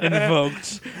have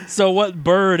invoked. So what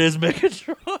bird is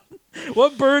Megatron?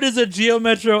 What bird is a Geo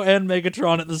Metro and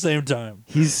Megatron at the same time?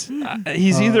 He's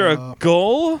either a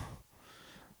gull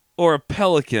or a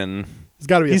pelican. It's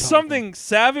got to be. He's something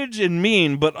savage and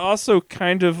mean, but also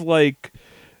kind of like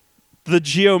the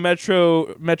Geo Metro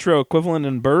equivalent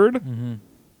in bird. Mm-hmm.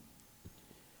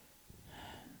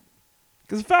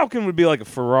 Because Falcon would be like a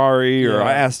Ferrari or Yeah.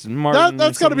 a Aston Martin.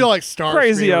 That's got to be like Starscream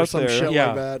crazy or out some there. shit Yeah,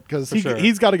 like that because for sure.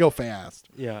 he's got to go fast.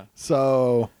 Yeah.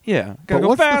 So, yeah, but gotta go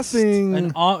what's fast. the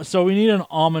thing? So we need an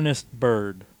ominous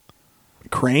bird.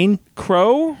 Crane?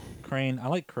 Crow. Crane. I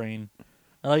like crane.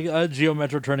 I like a Geo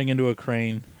Metro turning into a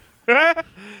crane.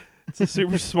 It's a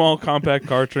super small compact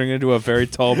car turning into a very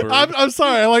tall bird. I'm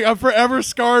sorry. I'm forever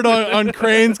scarred on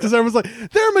cranes because everyone's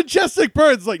like, they're majestic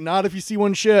birds. Like, not if you see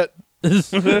one shit. Go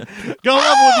level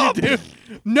with you, dude.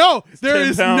 No, there 10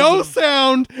 is pounds no of-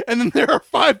 sound, and then there are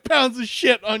 5 pounds of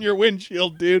shit on your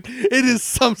windshield, dude. It is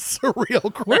some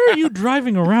surreal crap. Where are you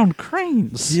driving around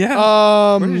cranes?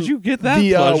 yeah. Where did you get that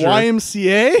The pleasure?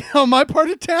 YMCA on my part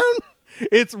of town.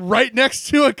 It's right next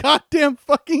to a goddamn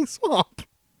fucking swamp.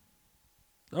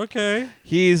 Okay.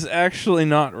 He's actually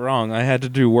not wrong. I had to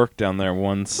do work down there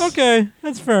once. Okay.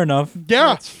 That's fair enough. Yeah.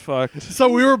 That's fucked. So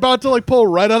we were about to pull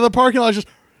right out of the parking lot, just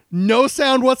no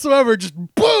sound whatsoever, just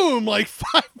boom,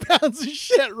 5 pounds of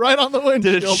shit right on the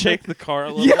windshield. Did it shake the car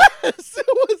a little? Yes, it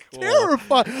was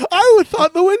terrifying. I would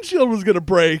thought the windshield was gonna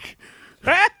break.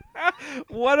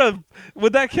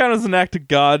 Would that count as an act of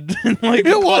God?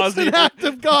 It was an act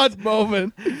of God's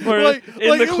moment. Where in the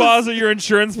it was- clause of your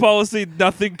insurance policy,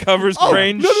 nothing covers Oh,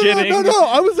 crane no, shitting. no!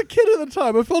 I was a kid at the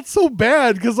time. I felt so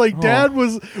bad because Dad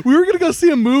was. We were gonna go see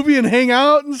a movie and hang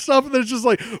out and stuff, and then it's just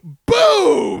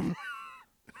boom.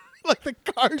 The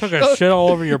car Took a shit all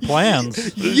over your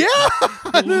plans. Yeah,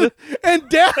 and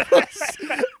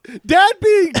Dad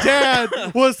being Dad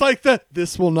was like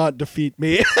this will not defeat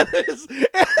me.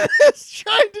 And is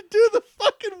trying to do the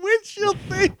fucking windshield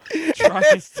thing.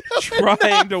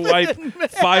 trying to wipe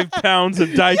 5 pounds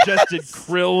of digested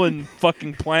krill and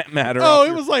fucking plant matter. Oh, off it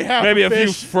your- was like half maybe a a few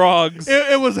fish. frogs.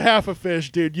 It was half a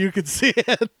fish, dude. You could see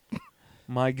it.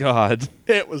 My God,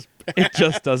 It was it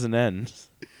just doesn't end.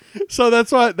 so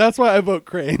that's why I vote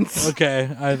cranes. Okay,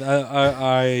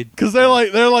 I Because they're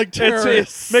like It's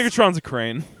terrorists. Megatron's a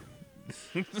crane.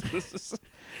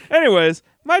 Anyways,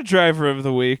 my driver of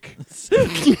the week.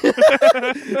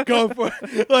 Go for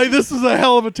it. Like, this is a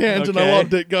hell of a tangent. I Okay,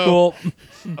 loved it. Go. cool.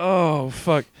 Oh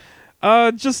fuck.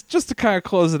 Just to kind of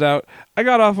close it out, I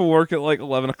got off of work at like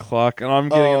 11 o'clock, and I'm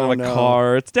getting Oh, into my no.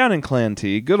 car. It's down in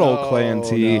Clanty, good old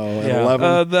Clanty. No. At Yeah.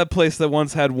 11. That place that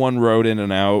once had one road in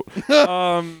and out.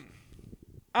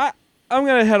 I'm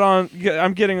gonna head on.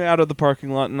 I'm getting out of the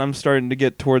parking lot, and I'm starting to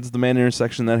get towards the main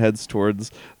intersection that heads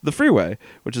towards the freeway,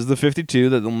 which is the 52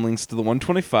 that then links to the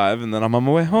 125, and then I'm on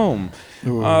my way home.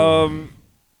 Ooh.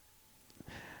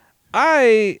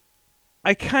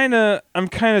 I'm kind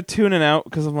of tuning out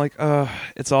because I'm like,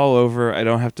 it's all over. I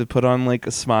don't have to put on like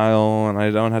a smile, and I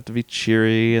don't have to be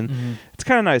cheery, and it's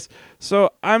kind of nice.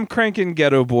 So I'm cranking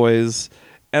Ghetto Boys,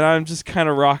 and I'm just kind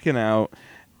of rocking out.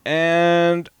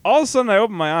 And all of a sudden, I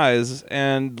open my eyes,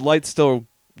 and light's still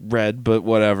red, but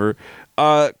whatever.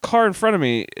 Car in front of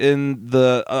me in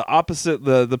the opposite,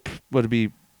 the would it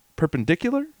be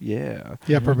perpendicular? Yeah,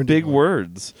 Yeah, perpendicular. big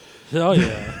words. Hell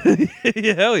yeah.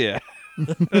 Yeah, hell yeah.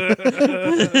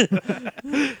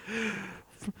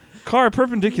 Car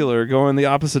perpendicular going the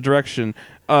opposite direction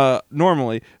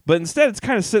normally, but instead it's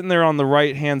kind of sitting there on the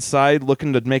right hand side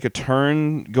looking to make a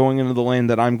turn going into the lane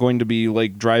that I'm going to be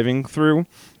like driving through.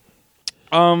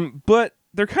 But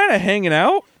they're kind of hanging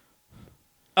out.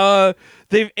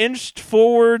 They've inched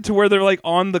forward to where they're like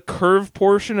on the curved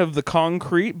portion of the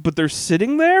concrete, but they're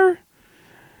sitting there.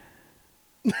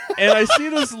 And I see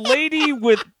this lady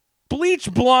with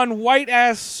bleach blonde, white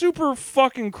ass, super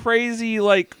fucking crazy,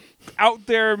 like out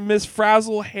there Miss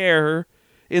Frazzle hair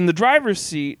in the driver's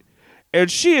seat, and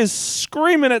she is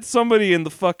screaming at somebody in the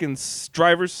fucking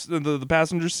the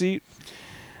passenger seat.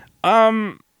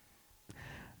 I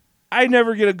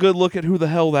never get a good look at who the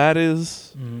hell that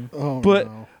is, Oh, but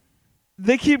no.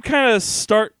 they keep kind of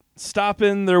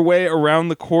stopping their way around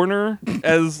the corner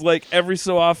as like every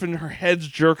so often her head's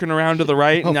jerking around to the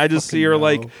right, and I just see her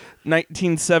like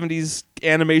 1970s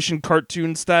animation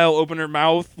cartoon style open her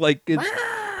mouth like it's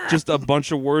just a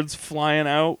bunch of words flying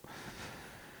out.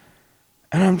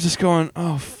 And I'm just going,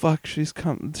 oh fuck, she's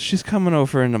coming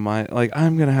over into my, like,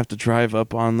 I'm gonna have to drive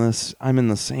up on this. I'm in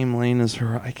the same lane as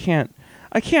her. I can't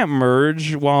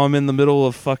merge while I'm in the middle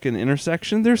of fucking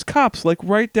intersection. There's cops like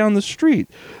right down the street.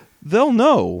 They'll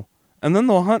know, and then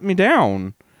they'll hunt me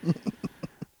down.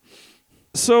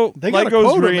 So They light got a goes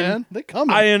quota, green. man. They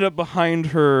coming. I end up behind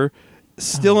her,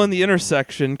 still in the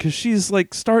intersection, because she's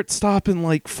like stopping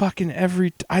like fucking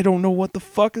every. I don't know what the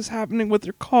fuck is happening with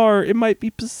her car. It might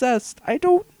be possessed. I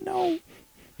don't know.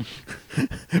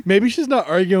 Maybe she's not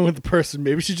arguing with the person.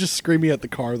 Maybe she's just screaming at the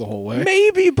car the whole way.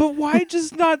 Maybe, but why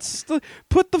just not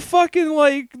put the fucking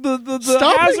like the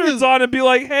Stopping hazards is- on and be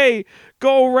like, hey,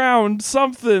 go around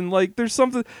something. Like there's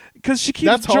something, because she keeps.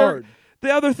 That's hard.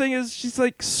 The other thing is she's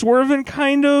like swerving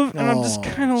kind of, and I'm just Oh,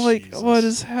 kind of like, Jesus. what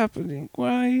is happening?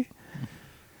 Why?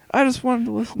 I just wanted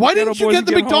to listen. Why to didn't Ghetto you Boys get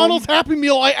the and McDonald's home. Happy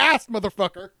Meal I asked,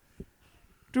 motherfucker?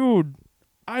 Dude,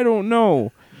 I don't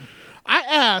know. I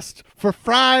asked for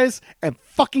fries and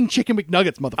fucking chicken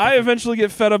McNuggets, motherfucker. I eventually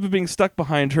get fed up of being stuck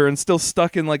behind her and still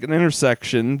stuck in like an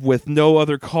intersection with no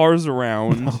other cars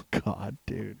around. Oh, God,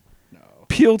 dude.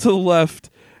 Peel to the left,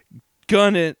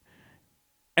 gun it,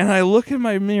 and I look in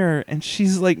my mirror, and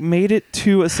she's like made it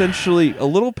to essentially a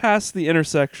little past the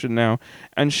intersection now,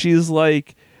 and she's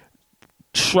like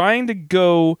trying to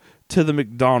go to the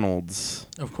McDonald's.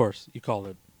 Of course, you called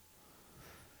it.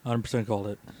 100% called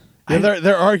it. Yeah,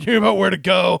 they're arguing about where to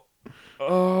go.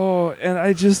 Oh, and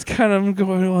I just kind of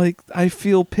going like, I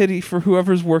feel pity for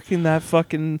whoever's working that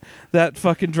fucking drive-through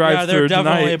Yeah, they're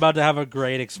definitely tonight. about to have a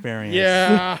great experience.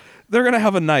 Yeah. They're gonna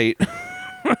have a night.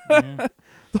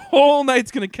 The whole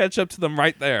night's gonna catch up to them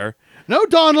right there. No,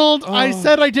 Donald. Oh. I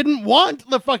said I didn't want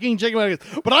the fucking chicken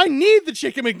McNuggets, but I need the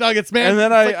chicken McNuggets, man. And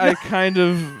then It's I kind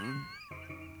of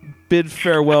bid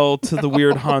farewell to the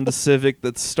weird Honda Civic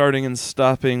that's starting and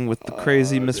stopping with the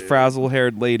crazy Miss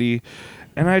Frazzle-haired lady,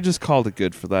 and I just called it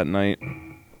good for that night.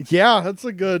 yeah, that's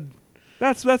a good.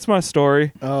 That's my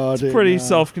story. Oh, It's dude, pretty no.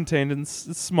 self-contained and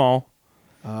it's small.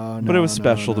 No, but it was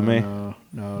special to me.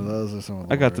 No, those are some of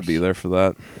the I got to worst. be there for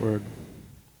that. Word.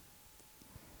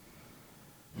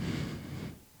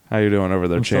 How you doing over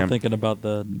there, I'm still champ? thinking about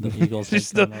the Eagles. You're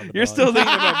still thinking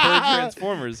about Bird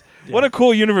Transformers. What a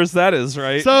cool universe that is,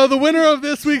 right? So the winner of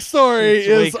this week's story It's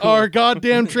way is cool. our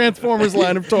goddamn Transformers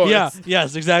line of toys. Yeah,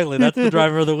 yes, exactly. That's the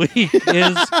driver of the week.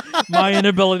 Is my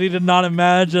inability to not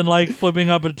imagine like flipping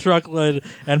up a truck lid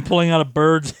and pulling out a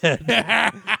bird's head.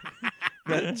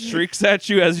 That shrieks at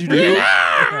you as you do.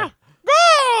 Go!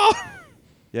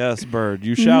 Yes, bird,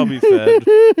 you shall be fed,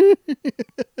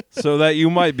 so that you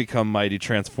might become mighty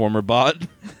Transformer bot.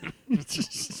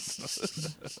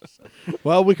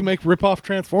 Well, we can make rip-off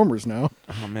Transformers now.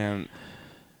 Oh man,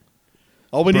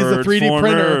 All we need is a 3D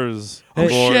printer. Birdformers. Oh,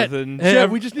 More shit. than Shit,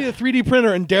 we just need a 3D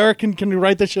printer, and Derek can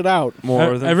write this shit out.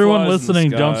 more than Everyone flies in the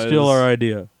listening, don't skies. steal our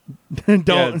idea. Don't.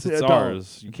 Yeah, it's don't.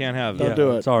 ours. You can't have Don't it.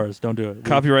 do it. It's ours. Don't do it.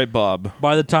 Copyright Bob.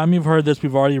 By the time you've heard this,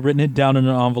 we've already written it down in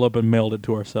an envelope and mailed it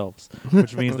to ourselves,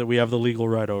 which means that we have the legal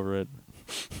right over it.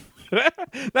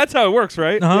 That's how it works,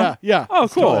 right? Uh-huh. Yeah. Oh,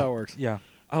 That's totally cool. how it works. Yeah.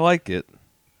 I like it.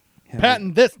 Yeah,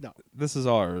 Patent this. No. This is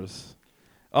ours.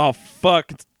 Oh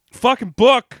fuck! It's fucking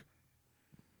book.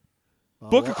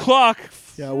 Book o'clock.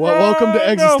 Yeah. Well, welcome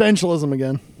to No. existentialism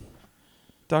again.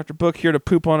 Dr. Book here to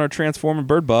poop on our transforming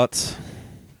bird bots.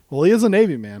 Well, he is a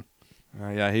Navy man.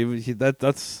 Yeah, he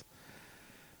that's.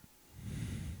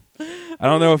 I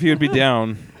don't know if he would be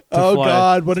down. To Oh, fly,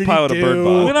 God, what to did he pilot a bird do? I'm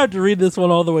bot. gonna have to read this one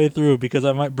all the way through because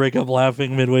I might break up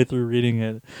laughing midway through reading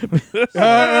it. You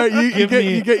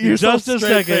get yourself Just a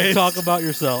straight second. face. Talk about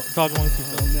yourself. Talk amongst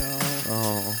yourselves. No.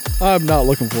 Oh, I'm not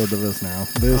looking forward to this now.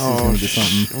 This is going to be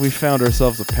something. We found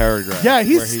ourselves a paragraph. Yeah, where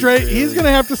he's he straight. really- He's going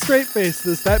to have to straight face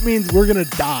this. That means we're going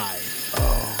to die.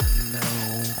 Oh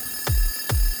no.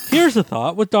 Here's a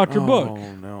thought with Dr. Book.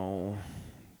 Oh no.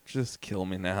 Just kill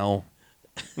me now.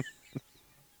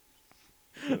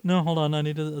 No, hold on. I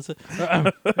need to. You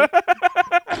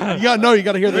got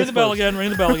to hear Ring this the bell first. again. Ring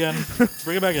the bell again.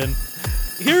 Bring it back in.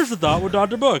 Here's the thought with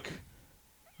Dr. Book.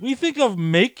 We think of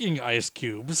making ice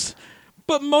cubes,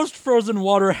 but most frozen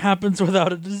water happens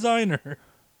without a designer.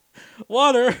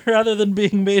 Water, rather than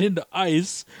being made into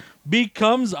ice,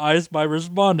 becomes ice by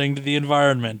responding to the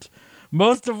environment.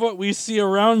 Most of what we see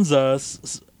around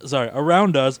us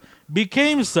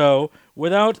became so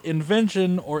without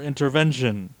invention or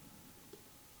intervention.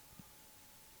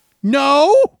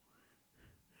 No,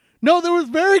 there was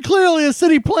very clearly a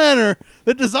city planner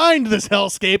that designed this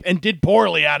hellscape and did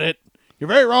poorly at it. You're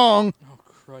very wrong. Oh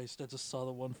Christ! I just saw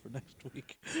the one for next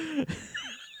week.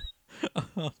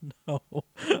 Oh no!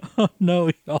 Oh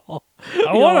no, y'all!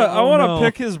 I want to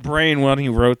pick his brain when he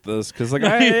wrote this because like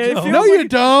No, you it don't. feels No, like- you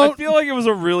don't. I feel like it was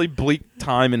a really bleak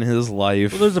time in his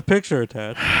life. Well, there's a picture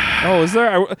attached. Oh, is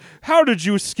there? How did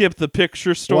you skip the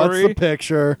picture story? What's the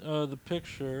picture? The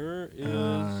picture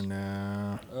is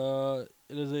No.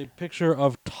 it is a picture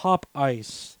of Top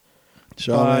Ice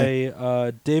Shall I?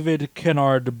 by David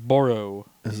Kennard Borrow.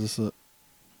 Is this a?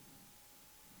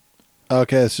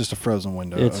 Okay, it's just a frozen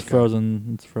window. It's Okay.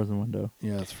 frozen. It's a frozen window.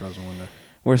 Yeah, it's a frozen window.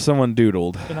 Where someone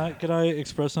doodled. Can I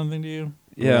express something to you?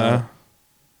 Yeah.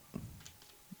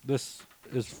 This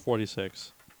is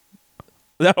 46.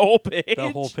 That whole page. The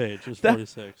whole page is That-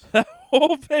 46. That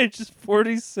whole page is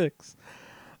 46.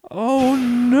 Oh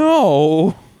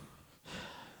no.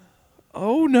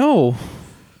 Oh no.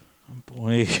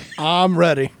 Boy. I'm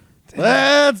ready.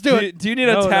 Let's do it. Do you need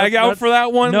No, a tag that's- out for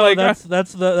that one? No, like, that's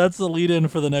the lead in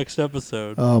for the next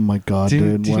episode. Oh my god, do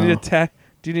dude! you wow. need a tag?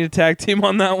 Do you need a tag team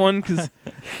on that one? Because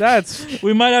that's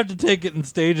We might have to take it in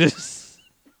stages.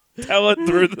 tell it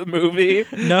through the movie.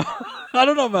 No, I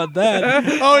don't know about that.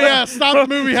 Oh yeah, stop the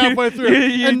movie halfway through.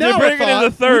 You and now break I it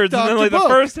into thought thirds, with and then Dr. like the Book.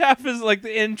 first half is like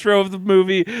the intro of the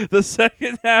movie. The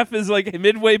second half is like a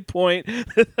midway point.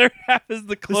 The third half is the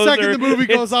The closer. second the movie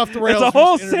goes off the rails, It's a we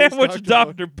whole just introduce sandwich,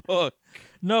 Dr. Dr. Book.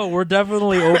 No, we're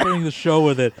definitely opening the show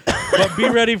with it. But be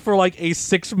ready for like a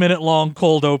 6-minute long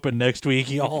cold open next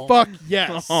week, y'all. Fuck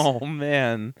yes. Oh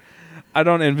man, I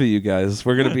don't envy you guys.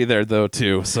 We're gonna be there though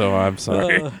too, so I'm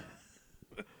sorry.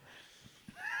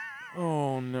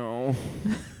 Oh no.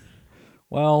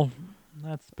 Well,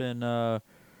 that's been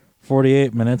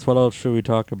 48 minutes. What else should we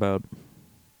talk about?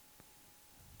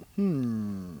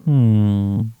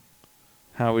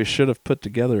 How we should have put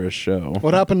together a show.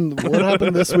 What happened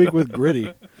this week with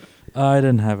Gritty? I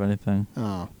didn't have anything.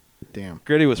 Oh, damn.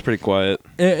 Gritty was pretty quiet.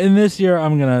 In this year,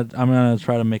 I'm gonna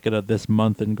try to make it a this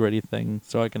month and Gritty thing,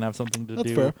 so I can have something to That's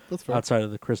do fair. That's fair. outside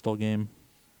of the Crystal game.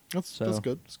 That's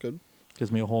good. That's good.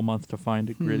 Gives me a whole month to find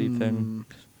a Gritty thing.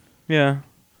 Yeah,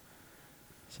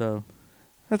 So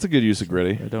that's a good use of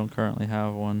Gritty. I don't currently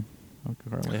have one. I don't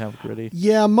currently have Gritty.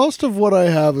 Yeah, most of what I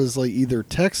have is like either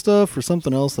tech stuff or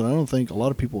something else that I don't think a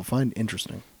lot of people find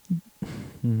interesting.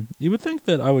 You would think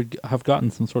that I would have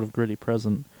gotten some sort of gritty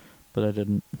present, but I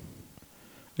didn't.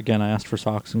 Again, I asked for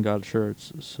socks and got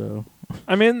shirts, so...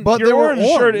 I mean, But they your were orange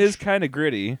shirt orange. is kind of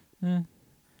gritty. Yeah,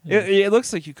 It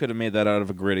looks like you could have made that out of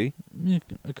a gritty. yeah,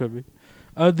 it could be.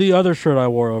 The other shirt I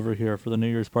wore over here for the New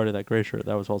Year's party, that gray shirt,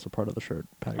 that was also part of the shirt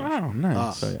package. Oh,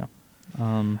 nice. So, yeah.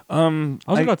 I I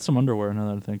also got some underwear now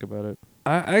that I think about it.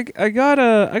 I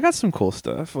got some cool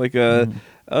stuff. Like I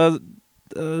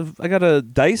got a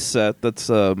dice set that's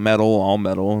metal, all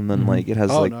metal, and then like it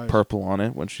has Oh, like nice. purple on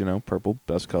it, which purple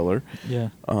best color. Yeah.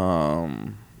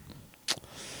 Kind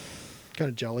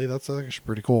of jelly. That's actually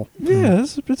pretty cool. Yeah,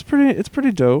 it's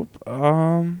pretty dope.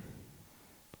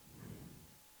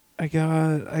 I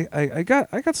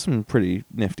got some pretty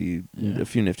nifty, Yeah. a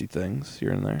few nifty things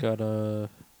here and there. Got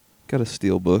Got a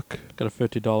steel book. a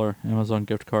 $50 Amazon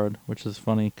gift card, which is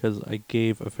funny because I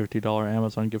gave a $50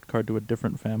 Amazon gift card to a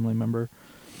different family member.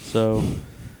 So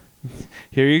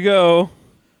Here you go.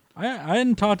 I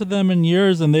hadn't talked to them in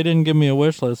years, and they didn't give me a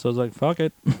wish list. So I was like, "Fuck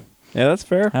it, Yeah, that's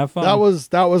fair. have fun." That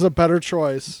was a better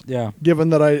choice, yeah. given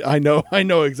that I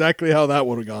know exactly how that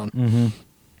would have gone. Mm-hmm.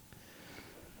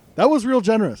 That was real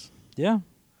generous, Yeah.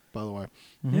 by the way.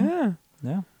 Mhm. Yeah,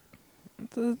 Yeah.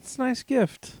 it's a nice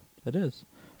gift. It is,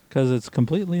 because it's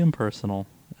completely impersonal,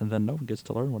 and then no one gets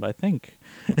to learn what I think.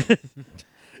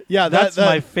 Yeah, That's that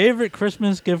my favorite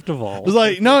Christmas gift of all. It was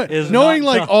like is knowing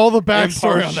not like all the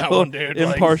backstory on that Impartial- one, dude.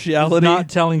 Like, Impartiality. not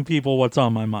telling people what's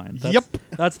on my mind. That's, Yep.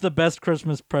 That's the best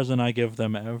Christmas present I give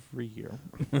them every year,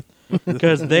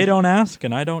 because they don't ask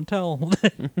and I don't tell.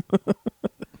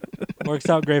 Works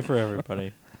out great for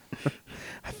everybody.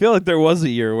 I feel like there was a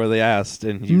year where they asked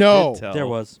and you No. did tell. There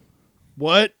was.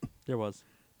 what? There was.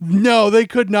 No, they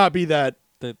could not be that.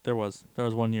 There was. There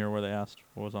was one year where they asked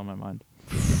what was on my mind,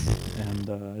 and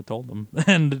I told them,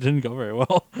 and it didn't go very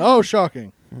well. Oh,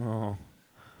 shocking. Oh.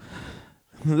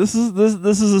 This is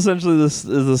essentially this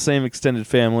is the same extended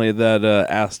family that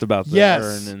asked about the Yes.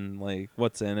 urn and like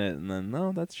what's in it, and then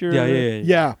no, that's your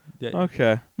Yeah.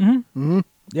 Okay. Mm-hmm. hmm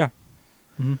Yeah.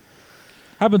 Mm-hmm.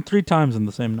 Happened 3 times in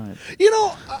the same night. You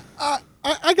know,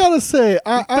 I gotta say,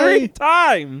 Three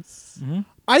times. Mm-hmm.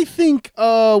 I think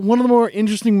one of the more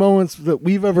interesting moments that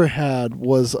we've ever had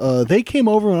was they came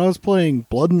over when I was playing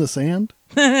Blood in the Sand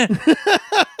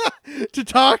to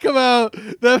talk about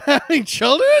them having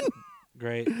children,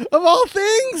 Great. of all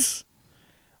things.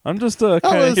 I'm just That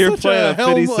kind of was here such playing a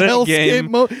 50 cent hellscape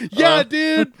game. Yeah,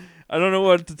 dude. I don't know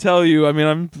what to tell you. I mean,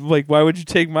 I'm like, why would you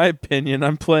take my opinion?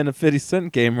 I'm playing a 50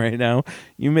 cent game right now.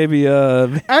 You maybe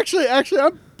Actually,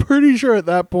 I'm pretty sure at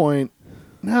that point.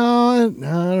 No, I don't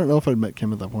know if I'd met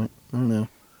Kim at that point. I don't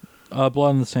know.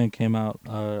 Blood in the Sand came out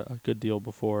a good deal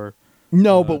before.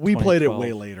 No, but we played it 2012.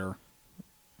 way later.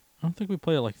 I don't think we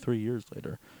played it like 3 years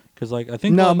later. Because like I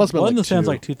think No, it Blood, must have been Blood in like the Sand's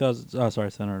 2. like 2000. Oh,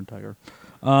 sorry, Senator and Tiger.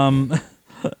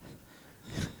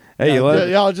 hey, you let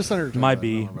Yeah, I'll just send her. Might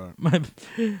be. man,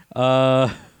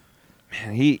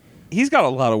 he's got a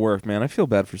lot of work, man. I feel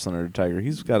bad for Senator Tiger.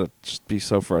 He's got to just be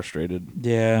so frustrated.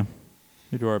 Yeah,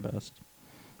 we do our best.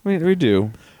 We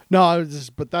do. No, I was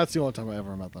just. But that's the only time I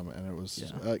ever met them, and it was.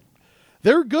 Yeah.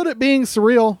 They're good at being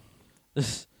surreal,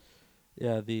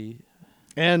 Yeah,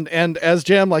 and as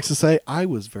Jam likes to say, I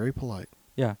was very polite.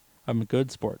 I'm a good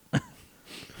sport.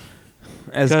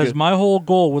 As Because good. my whole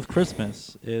goal with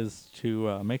Christmas is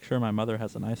to make sure my mother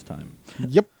has a nice time.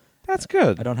 Yep. That's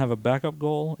good. I don't have a backup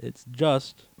goal. It's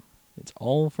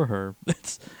all for her.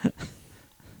 It's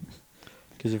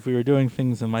because if we were doing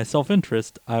things in my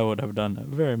self-interest, I would have done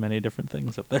very many different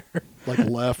things up there, Like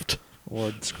left.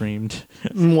 or screamed.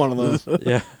 One of those.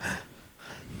 Yeah,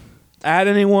 At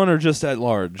anyone or just at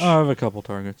large? I have a couple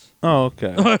targets. Oh,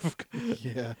 okay.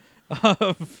 Yeah.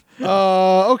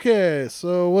 Okay.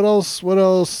 So what else? What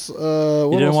else? You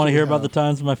What didn't else want do to we hear about the have?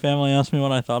 times my family asked me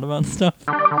what I thought about stuff.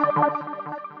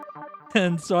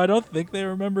 And so I don't think they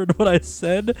remembered what I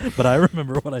said, but I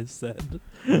remember what I said.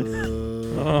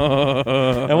 And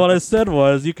what I said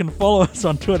was, you can follow us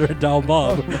on Twitter at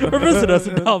DalBob or visit us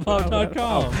at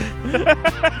DalBob.com.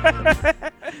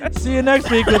 See you next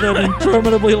week with an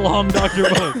interminably long Dr.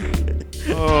 Book.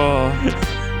 Oh.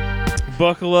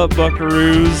 Buckle up,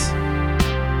 buckaroos.